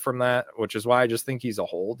angle from that, which is why I just think he's a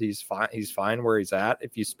hold. He's fine. He's fine where he's at.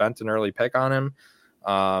 If you spent an early pick on him,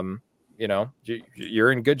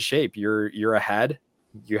 you're in good shape. You're ahead.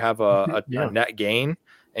 You have a net gain,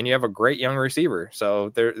 and you have a great young receiver. So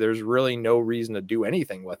there's really no reason to do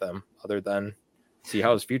anything with him other than see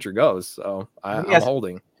how his future goes. So I'm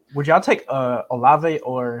holding. Would y'all take Olave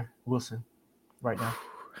or Wilson right now?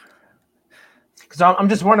 Because I'm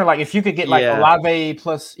just wondering, like, if you could get Olave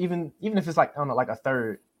plus even if it's like, I don't know, like a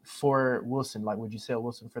third for Wilson, like, would you sell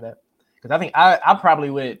Wilson for that? Because I think I probably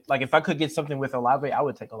would, like, if I could get something with Olave, I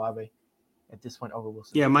would take Olave at this point over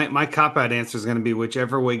Wilson. Yeah, my cop-out answer is going to be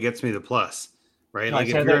whichever way gets me the plus, right? No, like,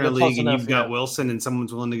 if you're in a league and you've got Wilson and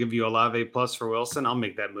someone's willing to give you Olave plus for Wilson, I'll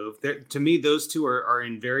make that move. To me, those two are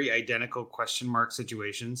in very identical question mark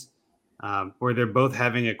situations where they're both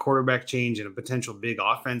having a quarterback change and a potential big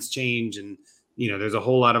offense change. And, there's a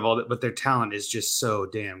whole lot of all that, but their talent is just so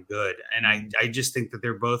damn good. And I just think that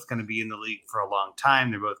they're both going to be in the league for a long time.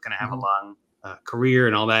 They're both going to have a long career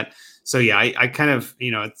and all that. So yeah, I kind of,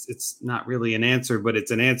 it's not really an answer, but it's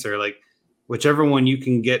an answer. Like, whichever one you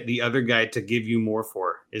can get the other guy to give you more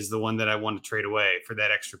for is the one that I want to trade away for that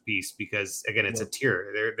extra piece, because again, it's a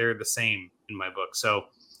tier. They're the same in my book. So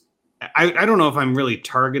I don't know if I'm really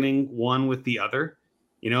targeting one with the other.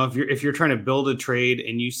 If you're trying to build a trade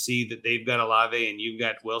and you see that they've got Olave and you've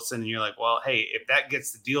got Wilson, and you're like, well, hey, if that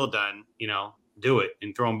gets the deal done, do it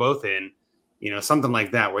and throw them both in, something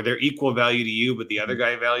like that, where they're equal value to you, but the other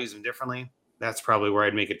guy values them differently. That's probably where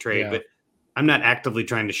I'd make a trade, but I'm not actively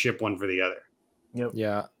trying to ship one for the other. Yep.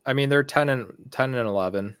 Yeah. I mean, they're 10 and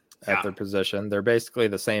 11 at their position. They're basically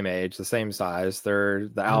the same age, the same size. They're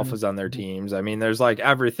the alphas on their teams. I mean, there's like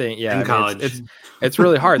everything. Yeah. In college. It's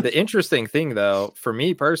really hard. The interesting thing though, for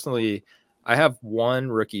me personally, I have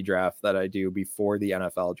one rookie draft that I do before the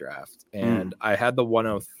NFL draft, and I had the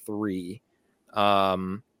 103.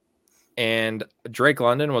 And Drake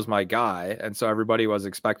London was my guy. And so everybody was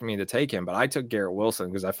expecting me to take him, but I took Garrett Wilson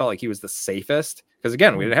because I felt like he was the safest. Because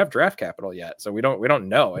again, we didn't have draft capital yet. So we don't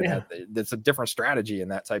know. Yeah. It's a different strategy in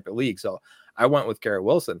that type of league. So I went with Garrett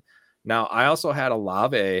Wilson. Now I also had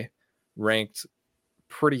Olave ranked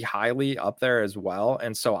pretty highly up there as well.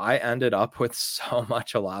 And so I ended up with so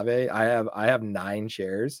much Olave. I have 9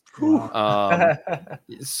 shares.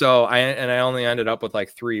 So I only ended up with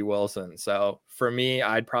like 3 Wilson. So for me,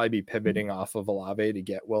 I'd probably be pivoting off of Olave to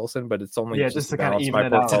get Wilson, but it's only just to balance my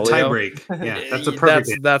portfolio. It's a tie break. Yeah, that's a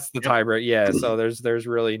perfect. That's the tie break. Yeah. So there's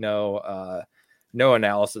really no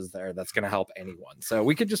analysis there that's going to help anyone. So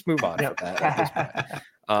we could just move on from that at this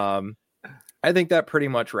point. I think that pretty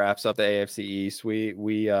much wraps up the AFC East.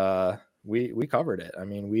 We covered it. I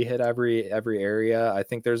mean, we hit every area. I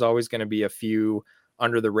think there's always going to be a few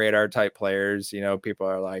under the radar type players. People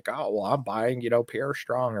are like, oh, well, I'm buying, Pierre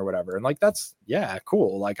Strong or whatever. And like, that's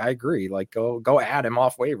cool. Like, I agree. Like, go add him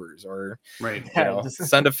off waivers or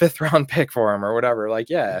send a 5th round pick for him or whatever. Like,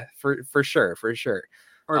 for sure.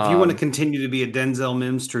 Or if you want to continue to be a Denzel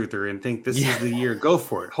Mims truther and think this is the year, go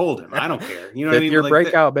for it. Hold him. I don't care. You know what I mean? Your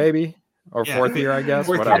breakout, baby. Or 4th year, I guess.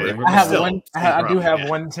 Whatever. I do have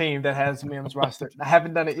one team that has Mims roster. I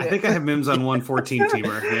haven't done it yet. I think I have Mims on 1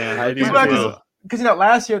 14-teamer. Yeah, I do. Because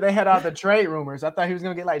last year they had all the trade rumors. I thought he was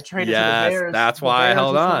going to get like traded to the Bears. That's why I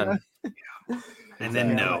held on. And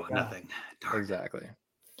then nothing. Darn. Exactly.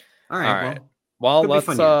 All right. Well,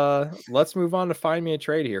 let's move on to find me a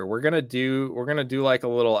trade here. We're gonna do like a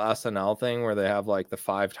little SNL thing where they have like the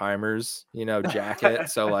 5 timers, jacket.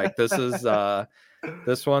 So like this is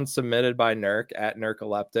this one submitted by Nurk at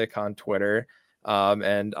Nurkaleptic on Twitter.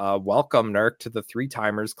 And welcome Nurk to the 3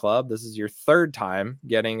 timers club. This is your 3rd time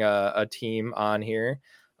getting a team on here.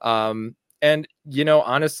 And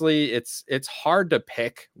honestly, it's hard to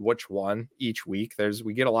pick which one each week.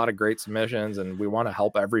 We get a lot of great submissions and we want to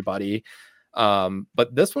help everybody.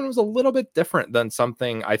 But this one was a little bit different than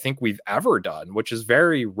something I think we've ever done, which is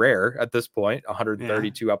very rare at this point,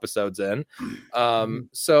 132 episodes in.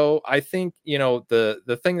 So I think,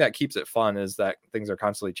 the thing that keeps it fun is that things are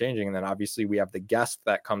constantly changing. And then obviously we have the guest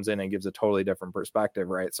that comes in and gives a totally different perspective,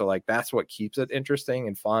 right? So like, that's what keeps it interesting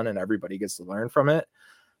and fun and everybody gets to learn from it.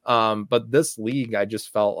 But this league, I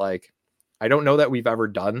just felt like, I don't know that we've ever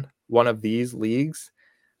done one of these leagues.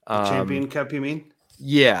 Champion Cup, you mean?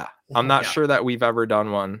 Yeah, I'm not sure that we've ever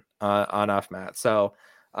done one on FMAT. So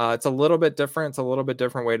it's a little bit different. It's a little bit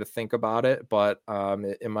different way to think about it, but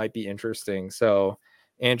it might be interesting. So,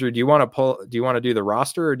 Andrew, do you want to do the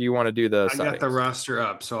roster or do you want to do the settings? I got the roster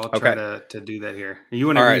up, so I'll try to do that here. You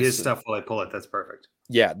want to read his stuff while I pull it? That's perfect.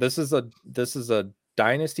 Yeah, this is a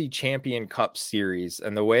Dynasty Champion Cup series,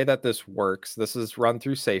 and the way that this works, this is run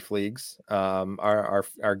through Safe Leagues.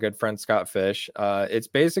 Our good friend Scott Fish. It's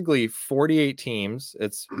basically 48 teams.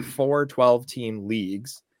 It's 4 12-team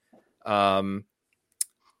leagues, and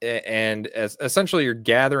essentially you're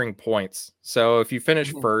gathering points. So if you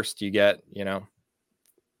finish first, you get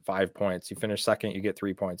 5 points. You finish second, you get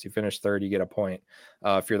 3 points. You finish third, you get a point.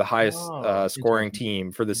 If you're the highest scoring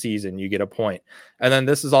team for the season, you get a point. And then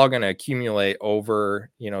this is all going to accumulate over,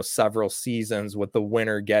 several seasons with the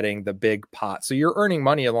winner getting the big pot. So you're earning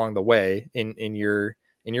money along the way in your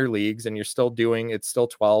leagues, and it's still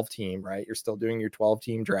 12 team, right? You're still doing your 12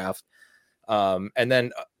 team draft. And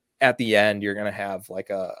then at the end, you're going to have like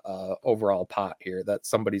a overall pot here that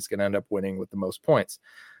somebody's going to end up winning with the most points.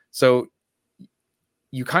 So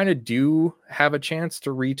you kind of do have a chance to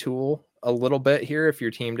retool a little bit here if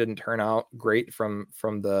your team didn't turn out great from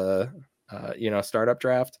the startup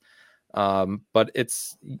draft. But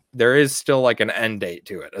there is still like an end date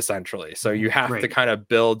to it essentially. So you have to kind of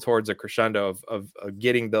build towards a crescendo of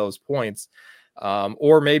getting those points.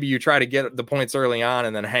 Or maybe you try to get the points early on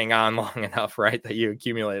and then hang on long enough, right, that you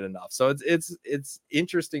accumulate enough. So it's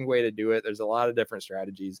interesting way to do it. There's a lot of different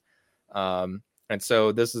strategies. And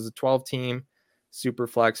so this is a 12 team super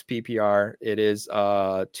flex PPR. It is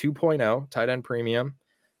 2.0 tight end premium.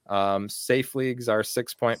 Safe leagues are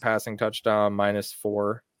 6-point passing touchdown, -4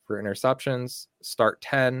 for interceptions. Start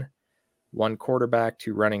 10, 1 quarterback,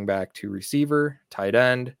 2 running back, 2 receiver, tight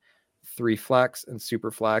end, 3 flex and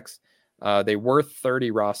super flex. They were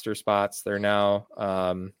 30 roster spots. They're now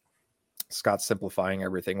Scott's simplifying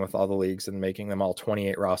everything with all the leagues and making them all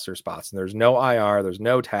 28 roster spots. And there's no IR, there's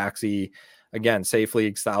no taxi. Again, Safe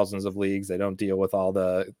Leagues, thousands of leagues. They don't deal with all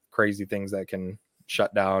the crazy things that can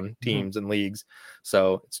shut down teams and leagues.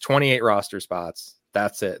 So it's 28 roster spots.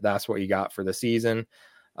 That's it. That's what you got for the season.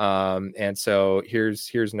 And so here's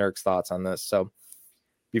Nurk's thoughts on this. So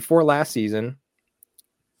before last season,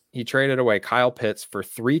 he traded away Kyle Pitts for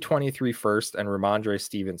 323 first and Ramondre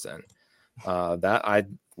Stevenson. That I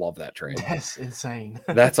love that trade. That's insane.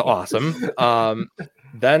 That's awesome.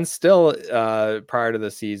 Then still prior to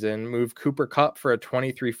the season, move Cooper Kupp for a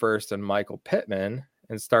 23 first and Michael Pittman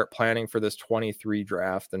and start planning for this 23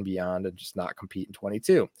 draft and beyond and just not compete in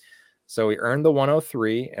 22. So he earned the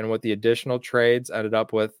 103, and with the additional trades ended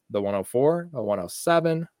up with the 104, the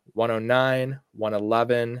 107, 109,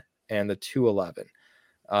 111, and the 211.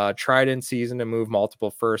 Tried in season to move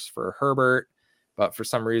multiple firsts for Herbert, but for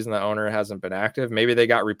some reason the owner hasn't been active. Maybe they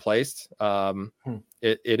got replaced.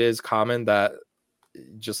 It is common that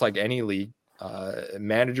just like any league,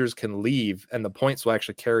 managers can leave and the points will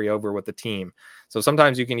actually carry over with the team. So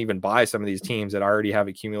sometimes you can even buy some of these teams that already have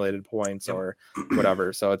accumulated points or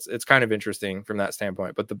whatever. So it's kind of interesting from that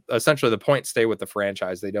standpoint, but essentially the points stay with the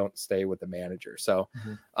franchise. They don't stay with the manager. So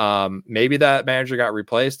maybe that manager got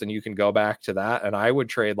replaced and you can go back to that. And I would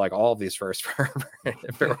trade like all of these first for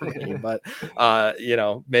if it were me, but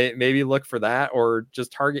maybe look for that or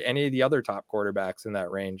just target any of the other top quarterbacks in that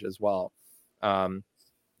range as well.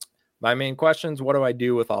 My main questions: what do I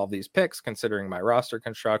do with all these picks, considering my roster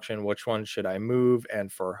construction? Which one should I move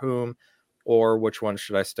and for whom? Or which one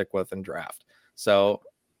should I stick with and draft? So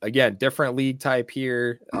again, different league type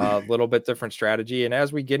here, a little bit different strategy. And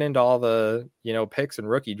as we get into all the, picks and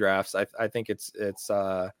rookie drafts, I think it's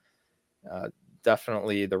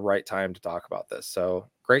definitely the right time to talk about this. So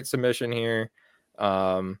great submission here.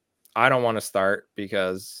 I don't want to start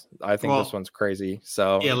because I think this one's crazy.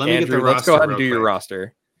 So yeah, let me Andrew, get the let's go ahead and do quick. Your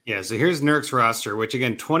roster. Yeah, so here's Nurk's roster, which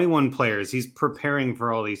again, 21 players. He's preparing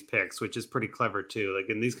for all these picks, which is pretty clever too. Like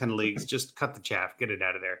in these kind of leagues, just cut the chaff, get it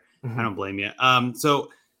out of there. Mm-hmm. I don't blame you. So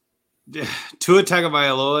Tua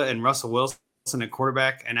Tagovailoa and Russell Wilson at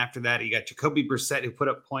quarterback, and after that, you got Jacoby Brissett, who put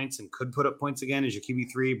up points and could put up points again as your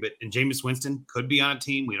QB3, and Jameis Winston could be on a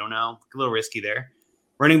team. We don't know. A little risky there.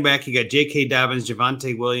 Running back, you got J.K. Dobbins,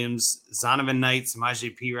 Javonte Williams, Zonovan Knight,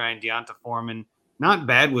 Samaje Perine, Deonta Foreman. Not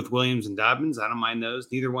bad with Williams and Dobbins. I don't mind those.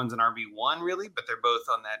 Neither one's an RB1 really, but they're both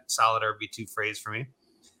on that solid RB2 phrase for me.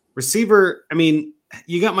 Receiver, I mean,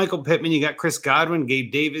 you got Michael Pittman, you got Chris Godwin,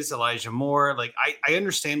 Gabe Davis, Elijah Moore. Like I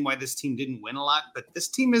understand why this team didn't win a lot, but this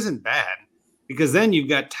team isn't bad because then you've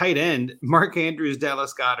got tight end Mark Andrews,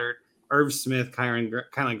 Dallas Goedert, Irv Smith,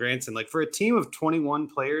 Kylan Granson. Like for a team of 21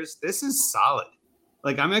 players, this is solid.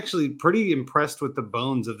 Like I'm actually pretty impressed with the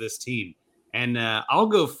bones of this team. And I'll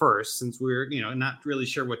go first since we're, not really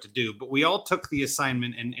sure what to do, but we all took the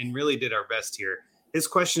assignment and really did our best here. His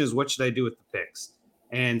question is, what should I do with the picks?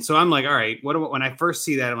 And so I'm like, all right, when I first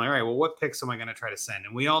see that, I'm like, all right, well, what picks am I going to try to send?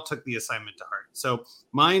 And we all took the assignment to heart. So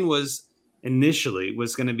mine was initially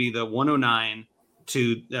going to be the 109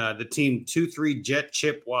 to the team 2-3 Jet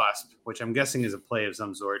Chip Wasp, which I'm guessing is a play of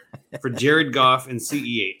some sort for Jared Goff and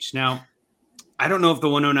CEH. Now, I don't know if the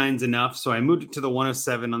 109 is enough, so I moved it to the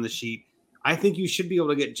 107 on the sheet. I think you should be able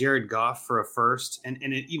to get Jared Goff for a first, and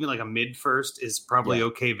even like a mid first is probably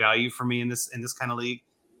okay value for me in this kind of league.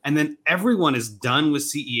 And then everyone is done with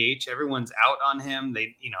CEH. Everyone's out on him.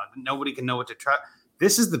 They, nobody can know what to try.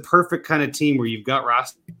 This is the perfect kind of team where you've got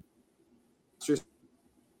roster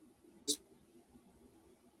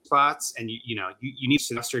spots, and you need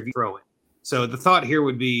to roster if you throw it. So the thought here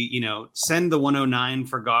would be, send the 109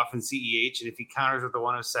 for Goff and CEH, and if he counters with the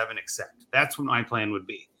 107, accept. That's what my plan would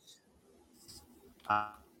be.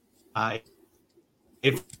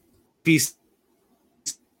 If he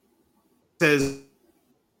says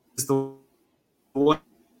the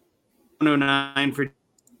 109 for,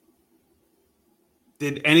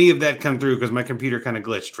 did any of that come through? Because my computer kind of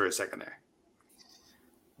glitched for a second there.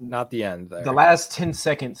 Not the end there. The last 10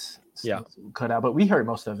 seconds. Yeah, cut out, but we heard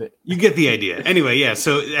most of it. You get the idea. Anyway, yeah.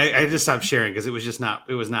 So I just stopped sharing because it was not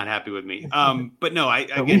happy with me. But no,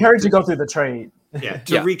 we heard you go through the trade. Yeah.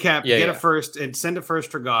 To recap, get a first and send a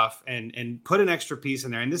first for Goff and put an extra piece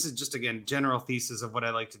in there. And this is just, again, general thesis of what I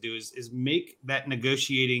like to do is make that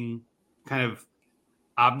negotiating kind of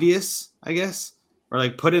obvious, I guess, or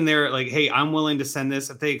like put in there like, hey, I'm willing to send this.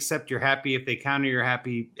 If they accept, you're happy. If they counter, you're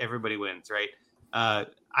happy. Everybody wins, right?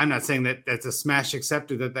 I'm not saying that that's a smash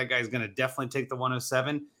accepted that guy's going to definitely take the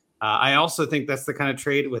 107. I also think that's the kind of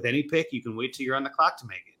trade with any pick. You can wait till you're on the clock to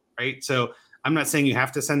make it, right? So I'm not saying you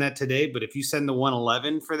have to send that today, but if you send the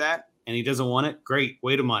 111 for that and he doesn't want it, great,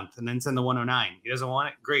 wait a month and then send the 109. He doesn't want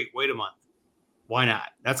it, great, wait a month. Why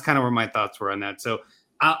not? That's kind of where my thoughts were on that. So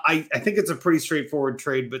I think it's a pretty straightforward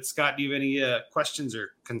trade, but Scott, do you have any questions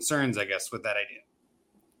or concerns, I guess, with that idea?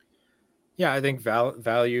 Yeah, I think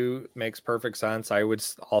value makes perfect sense. I would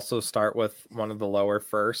also start with one of the lower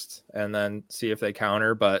first and then see if they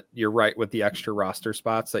counter. But you're right with the extra roster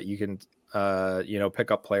spots that you can, pick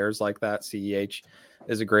up players like that. CEH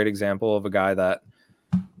is a great example of a guy that,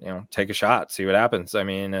 take a shot, see what happens. I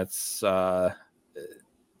mean, it's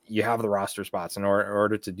you have the roster spots in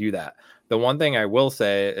order to do that. The one thing I will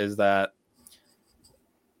say is that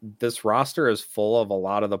this roster is full of a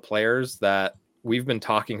lot of the players that we've been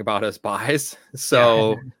talking about as buys.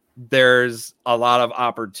 So there's a lot of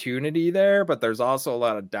opportunity there, but there's also a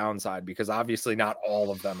lot of downside because obviously not all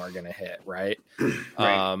of them are going to hit. Right.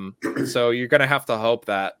 So you're going to have to hope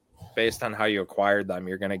that based on how you acquired them,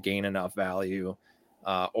 you're going to gain enough value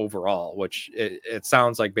overall, which it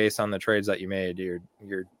sounds like based on the trades that you made,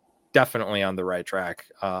 you're definitely on the right track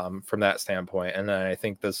from that standpoint. And then I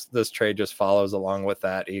think this trade just follows along with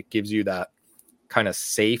that. It gives you that kind of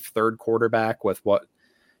safe third quarterback with what,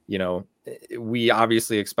 we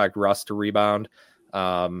obviously expect Russ to rebound,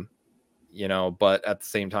 but at the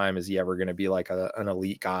same time, is he ever going to be like an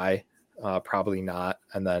elite guy? Probably not.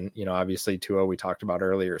 And then, obviously Tua we talked about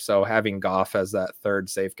earlier. So having Goff as that third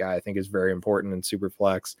safe guy, I think is very important in super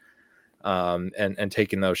flex, and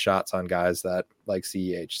taking those shots on guys that like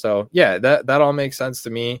CEH. So yeah, that all makes sense to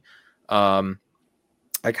me. I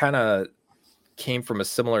kind of came from a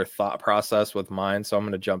similar thought process with mine, so I'm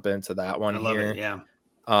going to jump into that one. I love here. It, yeah.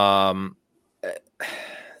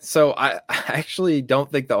 So I actually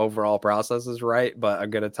don't think the overall process is right, but I'm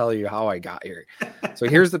going to tell you how I got here. So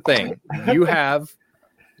here's the thing: you have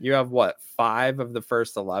what, 5 of the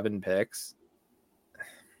first 11 picks.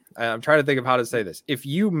 I'm trying to think of how to say this. If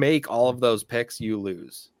you make all of those picks, you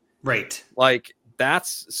lose. Right. Like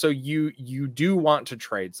that's so you do want to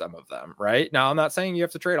trade some of them, right? Now, I'm not saying you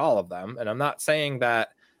have to trade all of them, and I'm not saying that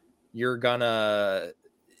you're gonna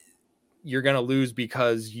lose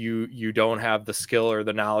because you don't have the skill or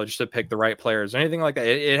the knowledge to pick the right players or anything like that.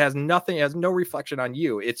 It has no reflection on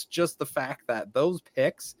you. It's just the fact that those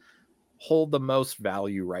picks hold the most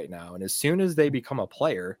value right now. And as soon as they become a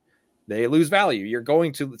player, they lose value.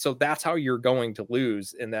 So that's how you're going to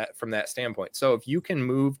lose from that standpoint. So if you can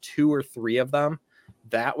move 2 or 3 of them,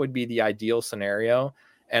 that would be the ideal scenario.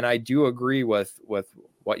 And I do agree with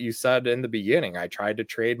what you said in the beginning. I tried to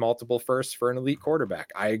trade multiple firsts for an elite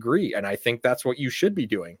quarterback. I agree. And I think that's what you should be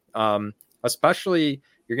doing. Especially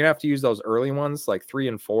you're going to have to use those early ones like 3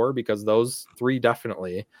 and 4, because those 3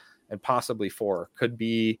 definitely, and possibly 4 could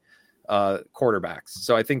be quarterbacks.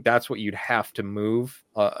 So I think that's what you'd have to move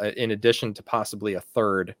in addition to possibly a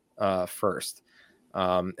third first.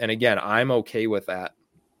 And again, I'm okay with that.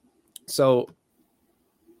 So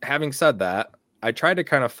having said that, I try to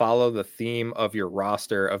kind of follow the theme of your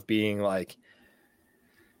roster of being like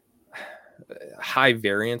high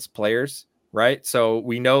variance players, right? So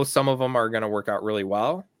we know some of them are going to work out really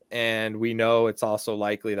well, and we know it's also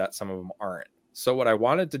likely that some of them aren't. So what I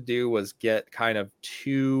wanted to do was get kind of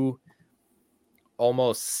 2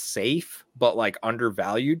 almost safe, but like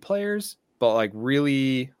undervalued players, but like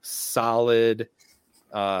really solid,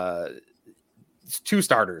 2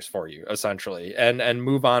 starters for you essentially, and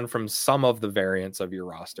move on from some of the variants of your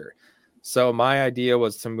roster. So my idea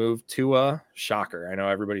was to move Tua. Shocker. I know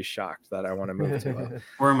everybody's shocked that I want to move Tua.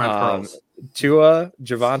 Where are my pros? Tua,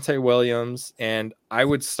 Javonte Williams, and I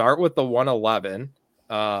would start with the 111.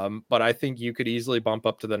 But I think you could easily bump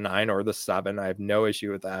up to the 9 or the 7. I have no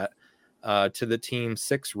issue with that. To the team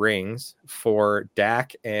 6 rings for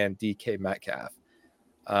Dak and DK Metcalf.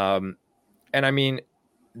 And I mean,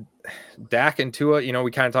 Dak and Tua,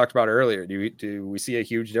 we kind of talked about earlier. Do we see a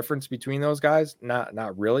huge difference between those guys?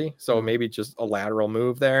 Not really. So maybe just a lateral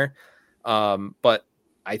move there. But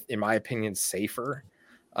in my opinion, safer.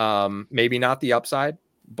 Maybe not the upside,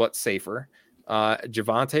 but safer.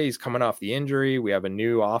 Javonte is coming off the injury. We have a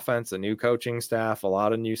new offense, a new coaching staff, a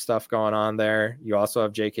lot of new stuff going on there. You also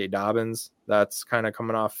have J.K. Dobbins that's kind of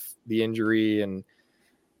coming off the injury and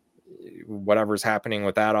whatever's happening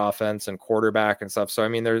with that offense and quarterback and stuff. So, I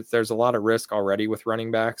mean, there's a lot of risk already with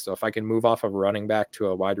running back. So if I can move off of a running back to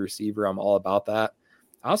a wide receiver, I'm all about that.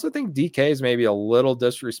 I also think DK is maybe a little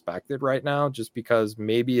disrespected right now, just because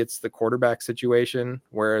maybe it's the quarterback situation,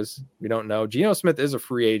 whereas we don't know. Geno Smith is a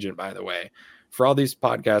free agent, by the way, for all these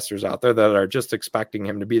podcasters out there that are just expecting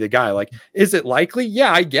him to be the guy. Like, is it likely?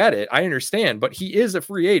 Yeah, I get it. I understand, but he is a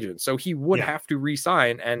free agent, so he would have to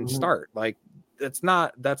re-sign and start. Like, that's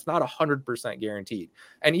not 100% guaranteed.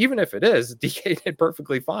 And even if it is, DK did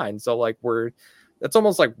perfectly fine. So like that's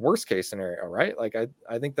almost like worst case scenario, right? Like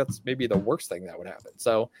I think that's maybe the worst thing that would happen.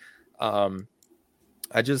 So I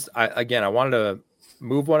wanted to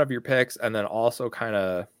move one of your picks and then also kind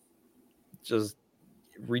of just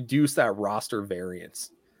reduce that roster variance.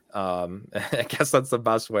 I guess that's the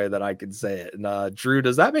best way that I could say it. And Drew,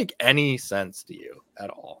 does that make any sense to you at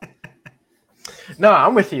all? No,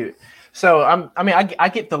 I'm with you. So I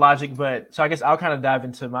get the logic, but so I guess I'll kind of dive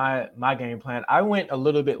into my game plan. I went a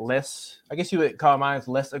little bit less, I guess you would call mine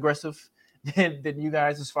less aggressive than you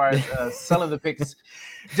guys as far as selling the picks.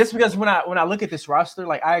 Just because when I look at this roster,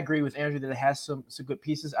 like I agree with Andrew that it has some good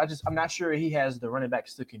pieces. I'm not sure he has the running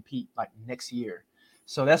backs to compete like next year.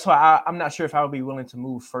 So that's why I'm not sure if I would be willing to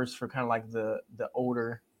move first for kind of like the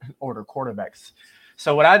older quarterbacks.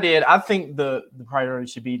 So what I did, I think the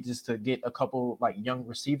priority should be just to get a couple like young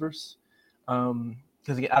receivers.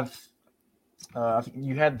 Because I think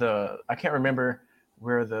you had I can't remember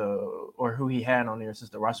who he had on there since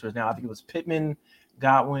the roster is now. I think it was Pittman,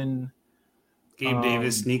 Godwin, Gabe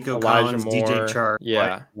Davis, Nico Elijah Collins, Moore, DJ Chark,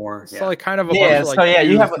 yeah. Moore. So like kind of a bunch of like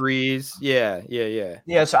you have threes. Yeah.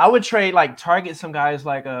 Yeah, so I would target some guys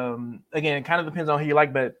like again, it kind of depends on who you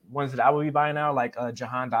like, but ones that I would be buying now, like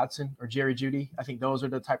Jahan Dotson or Jerry Jeudy. I think those are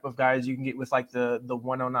the type of guys you can get with like the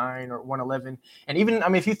 109 or 111. And even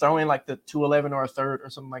if you throw in like the 211 or a third or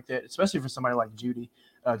something like that, especially for somebody like Jeudy,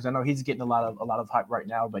 because I know he's getting a lot of hype right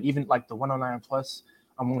now. But even like the 109 plus,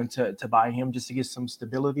 I'm willing to buy him just to get some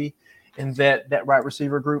stability in that right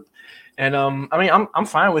receiver group. And I'm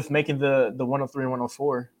fine with making the 103 and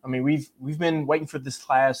 104. I mean, we've been waiting for this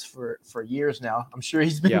class for years now. I'm sure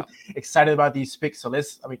he's been excited about these picks. So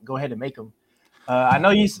let's go ahead and make them. I know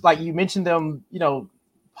you mentioned them,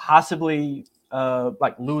 possibly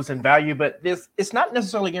like lose in value, but it's not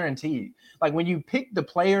necessarily guaranteed. Like when you pick the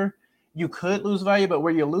player you could lose value, but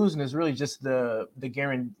where you're losing is really just the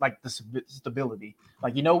guarantee, like the stability.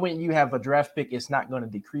 Like, when you have a draft pick, it's not going to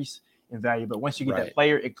decrease in value, but once you get that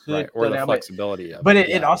player, it could or the flexibility. But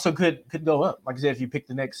it also could go up. Like I said, if you pick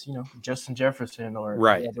the next, Justin Jefferson or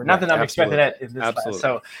whatever. Not that I'm expecting that in this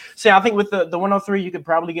class. So I think with the 103, you could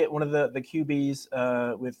probably get one of the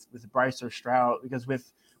QBs with Bryce or Stroud, because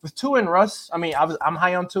with Tua and Russ, I mean, I'm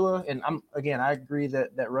high on Tua, and I agree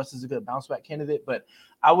that Russ is a good bounce back candidate, but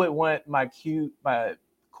I would want my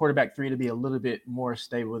quarterback 3 to be a little bit more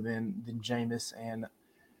stable than Jameis and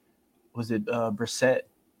was it Brissett?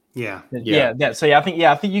 Yeah. So I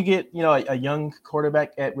think you get a young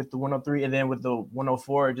quarterback with the 103, and then with the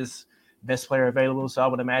 104, just best player available. So I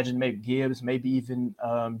would imagine maybe Gibbs, maybe even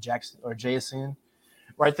Jackson or Jason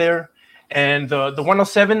right there. And the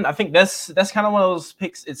 107, I think that's kind of one of those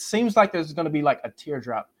picks. It seems like there's going to be like a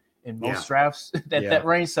teardrop in most drafts at that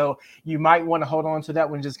range. So you might want to hold on to that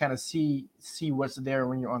one, just kind of see what's there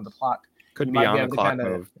when you're on the clock. Could be on the clock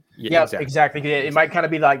move. Yeah, exactly. It might kind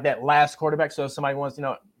of be like that last quarterback. So if somebody wants,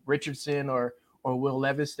 Richardson or Will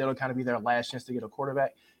Levis, that'll kind of be their last chance to get a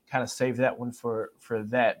quarterback. Kind of save that one for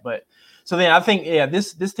that. But so then I think,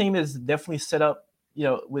 this team is definitely set up,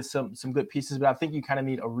 with some good pieces, but I think you kind of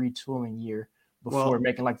need a retooling year before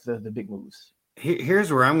making like the big moves.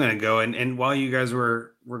 Here's where I'm going to go. And while you guys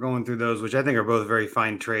were going through those, which I think are both very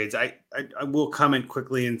fine trades, I will comment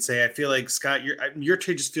quickly and say, I feel like, Scott, your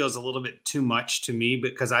trade just feels a little bit too much to me,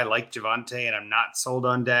 because I like Javonte and I'm not sold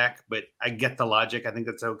on Dak, but I get the logic. I think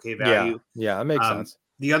that's okay value. Yeah, that makes sense.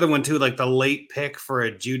 The other one too, like the late pick for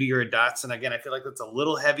a Judy or a Dotson. Again, I feel like that's a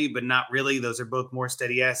little heavy, but not really. Those are both more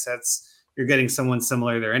steady assets. You're getting someone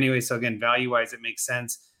similar there anyway. So again, value-wise, it makes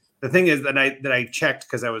sense. The thing is that I checked,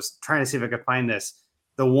 because I was trying to see if I could find this.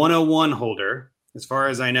 The 101 holder, as far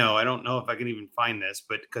as I know, I don't know if I can even find this,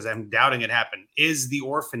 but because I'm doubting it happened, is the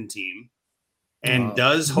orphan team and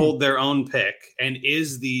does hold their own pick, and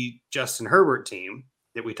is the Justin Herbert team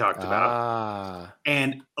that we talked about.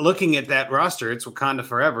 And looking at that roster, it's Wakanda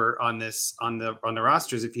forever on the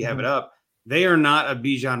rosters. If you have it up, they are not a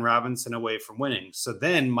Bijan Robinson away from winning. So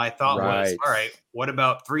then my thought was, all right, what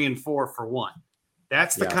about 3 and 4 for 1?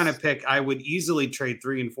 That's the kind of pick I would easily trade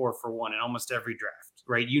 3 and 4 for 1 in almost every draft,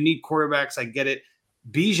 right? You need quarterbacks. I get it.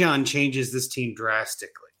 Bijan changes this team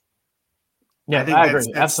drastically. Yeah, I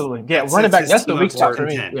agree. Absolutely. Yeah, running back, that's the weak spot for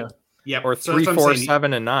me. Yeah. Or 3, 4,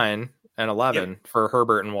 7, and 9. And 11 for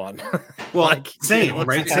Herbert and 1. Well, same,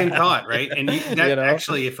 right? Same thought, right? And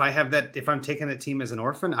actually, if I'm taking a team as an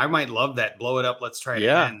orphan, I might love that. Blow it up. Let's try it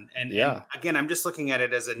again. And again, I'm just looking at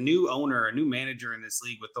it as a new owner, a new manager in this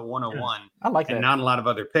league with the 101. I like that. And not a lot of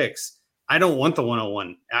other picks. I don't want the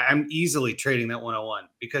 101. I'm easily trading that 101,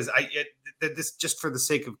 because this, just for the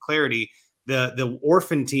sake of clarity, the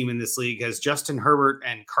orphan team in this league has Justin Herbert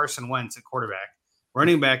and Carson Wentz at quarterback.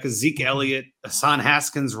 Running back is Zeke Elliott, Hassan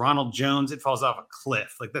Haskins, Ronald Jones. It falls off a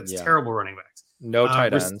cliff. Like, that's terrible running backs. No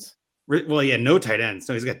tight ends. No tight ends.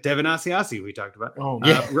 No, he's got Devin Asiasi, we talked about.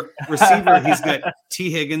 Receiver, he's got T.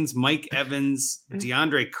 Higgins, Mike Evans,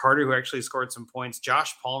 DeAndre Carter, who actually scored some points,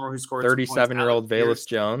 Josh Palmer, who scored 37-year-old Velus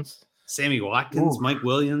Jones, Sammy Watkins, Mike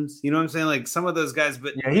Williams. You know what I'm saying? Like, some of those guys.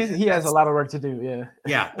 But he has a lot of work to do.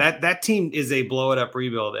 Yeah. That team is a blow it up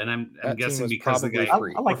rebuild, and I'm guessing because the guy.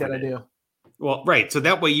 I like that idea. Well, right. So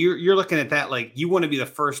that way you're looking at that like you want to be the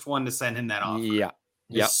first one to send him that offer. Yeah.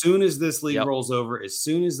 As soon as this league rolls over, as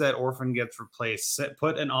soon as that orphan gets replaced,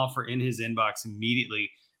 put an offer in his inbox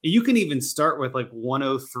immediately. You can even start with like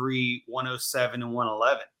 103, 107, and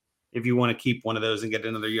 111 if you want to keep one of those and get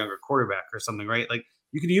another younger quarterback or something, right? Like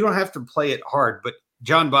you don't have to play it hard, but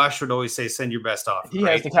John Bosch would always say, send your best offer. He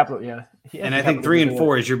has the capital, And I think 3 and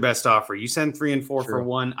 4 is your best offer. You send 3 and 4 for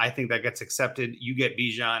 1. I think that gets accepted. You get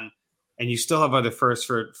Bijan. And you still have other firsts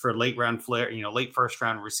for late round late first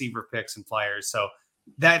round receiver picks and flyers. So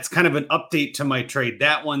that's kind of an update to my trade.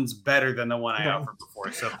 That one's better than the one I offered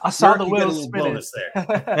before. So I saw the wheels spinning.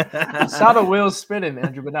 I saw the wheels spinning,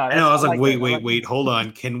 Andrew. But no, I know. I was like, wait, hold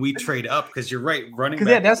on. Can we trade up? Because you're right, running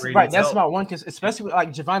back. That's right. That's about one. Because especially with,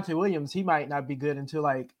 like Javonte Williams, he might not be good until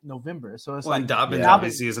like November. So it's and Dobbins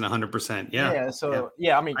obviously isn't 100%. Yeah. So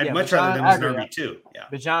I mean, I'd much rather them as an RB too. Yeah.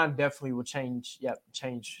 But John definitely will change.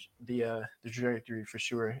 Change the trajectory for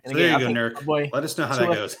sure. And so again, there you go, Nurk. Boy, let us know how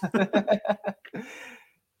that goes.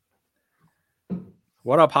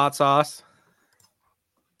 What up, Hot Sauce?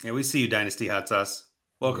 Yeah, we see you, Dynasty Hot Sauce.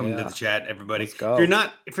 Welcome to the chat, everybody. Let's go.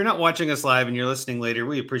 If you're not watching us live and you're listening later,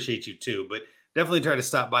 we appreciate you too. But definitely try to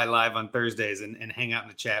stop by live on Thursdays and hang out in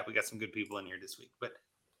the chat. We got some good people in here this week. But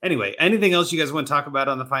Anyway, anything else you guys want to talk about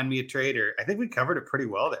on the Find Me a Trade? Or I think we covered it pretty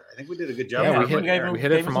well there. I think we did a good job. Yeah, we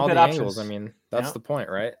hit it from all the angles. I mean, that's the point,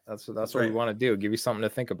 right? That's what we want to do. Give you something to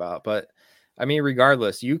think about. But I mean,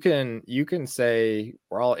 regardless, you can say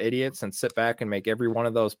we're all idiots and sit back and make every one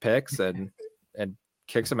of those picks and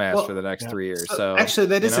kick some ass for the next 3 years. So actually,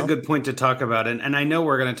 that is a good point to talk about. And I know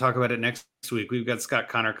we're going to talk about it next week. We've got Scott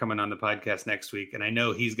Connor coming on the podcast next week. And I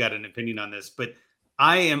know he's got an opinion on this, but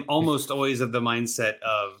I am almost always of the mindset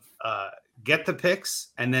of get the picks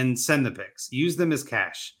and then send the picks. Use them as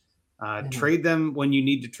cash. Trade them when you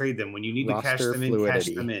need to trade them. When you need to cash them in, cash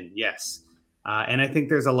them in. Yes. And I think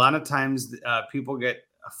there's a lot of times people get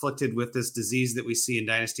afflicted with this disease that we see in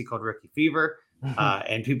Dynasty called rookie fever.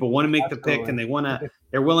 And people want to make the pick and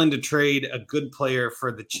they're willing to trade a good player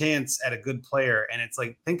for the chance at a good player. And it's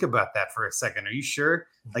like, think about that for a second. Are you sure?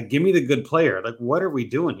 Like, give me the good player. Like, what are we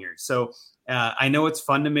doing here? So I know it's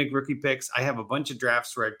fun to make rookie picks. I have a bunch of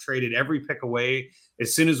drafts where I've traded every pick away.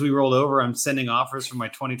 As soon as we roll over, I'm sending offers for my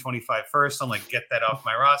 2025 first. I'm like, get that off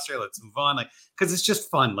my roster. Let's move on. Like, cause it's just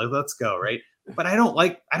fun. Like, let's go. Right. But I don't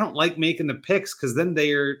like making the picks because then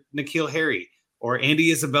they are N'Keal Harry or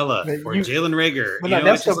Andy Isabella or Jalen Reagor. But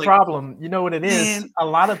that's the problem. You know what it is? A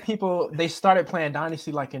lot of people, they started playing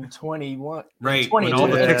Dynasty like in 21. Right, when all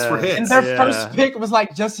the picks were hits. And their first pick was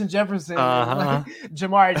like Justin Jefferson, like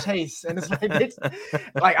Jamar Chase. And it's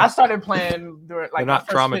like I started playing, like they're not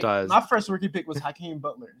traumatized. My first rookie pick was Hakeem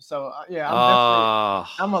Butler. So,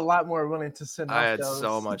 I'm a lot more willing to send off I had those.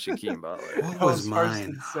 so much Hakeem Butler. That was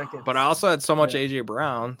mine. But I also had so much A.J.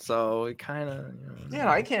 Brown, so it kind of,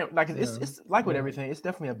 I can't, like, it's like with everything, it's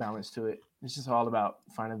definitely a balance to it. It's just all about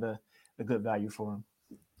finding the good value for them.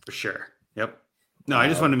 For sure. Yep. No, I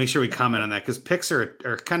just wanted to make sure we comment on that because picks are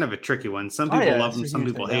kind of a tricky one. Some people love them, some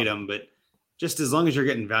people hate them, but just as long as you're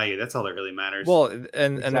getting value, that's all that really matters. Well,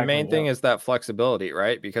 and the main thing is that flexibility,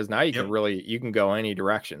 right? Because now you can you can go any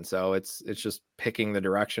direction. So it's just picking the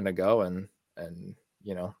direction to go and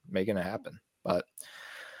making it happen. But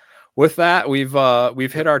with that, we've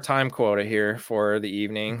hit our time quota here for the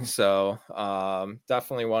evening. So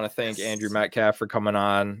definitely want to thank Andrew Metcalf for coming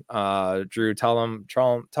on. Drew, tell them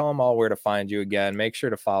all where to find you again. Make sure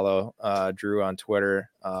to follow Drew on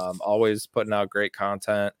Twitter. Always putting out great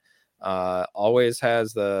content. Always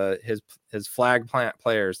has his flag plant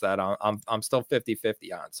players that I'm still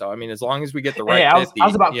 50-50 on. So I mean, as long as we get the right 50, I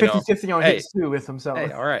was about 50-50 on hits too with himself.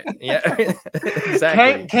 Hey, all right. Yeah.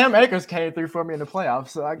 Exactly. Cam Akers came through for me in the playoffs,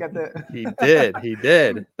 so I got that. He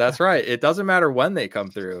did. That's right. It doesn't matter when they come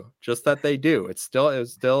through, just that they do. It's still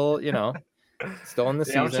still in the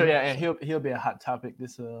season. I'm sure, and he'll be a hot topic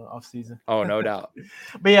this off season. Oh, no doubt.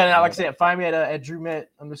 But like I said, find me at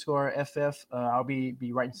DrewMet_FF. I'll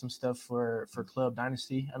be writing some stuff for Club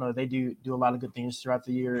Dynasty. I know they do a lot of good things throughout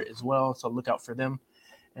the year as well, so look out for them.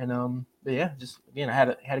 And just again, I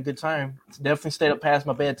had a good time. Definitely stayed up past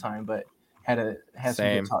my bedtime, but had some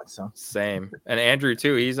good talk. So same. And Andrew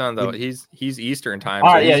too. He's on he's Eastern time.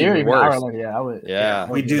 Oh, so yeah, you're even worse. Yeah, I would. Yeah,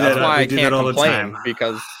 we do That's that. why we I do can't that all the complain time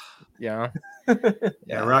because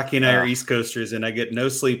Rocky and I are East Coasters, and I get no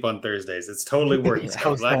sleep on Thursdays. It's totally worth it.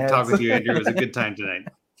 Glad to talk with you, Andrew. It was a good time tonight.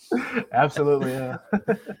 Absolutely, yeah.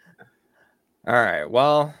 All right.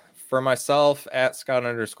 Well, for myself, at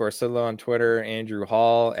Scott_Sidlow on Twitter, Andrew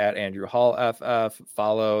Hall at Andrew Hall FF.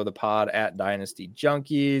 Follow the pod at Dynasty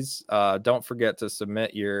Junkies. Don't forget to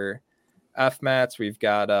submit your FMATs. We've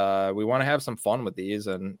got we want to have some fun with these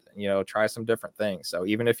and try some different things. So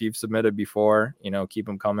even if you've submitted before, keep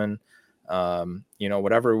them coming.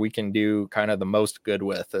 Whatever we can do kind of the most good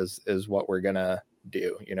with is what we're gonna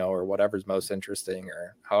do, or whatever's most interesting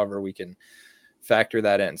or however we can factor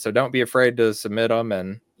that in. So don't be afraid to submit them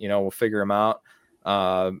and we'll figure them out.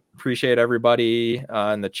 Appreciate everybody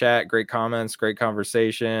in the chat. Great comments, great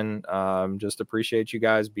conversation. Just appreciate you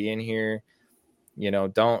guys being here.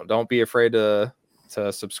 Don't be afraid to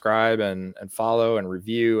subscribe and follow and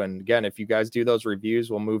review. And again, if you guys do those reviews,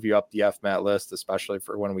 we'll move you up the FMAT list, especially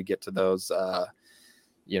for when we get to those, all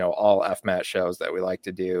FMAT shows that we like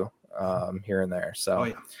to do here and there.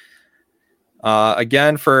 So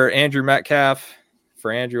again, for Andrew Metcalf,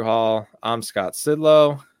 for Andrew Hall, I'm Scott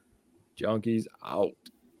Sidlow. Junkies out.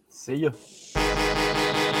 See ya.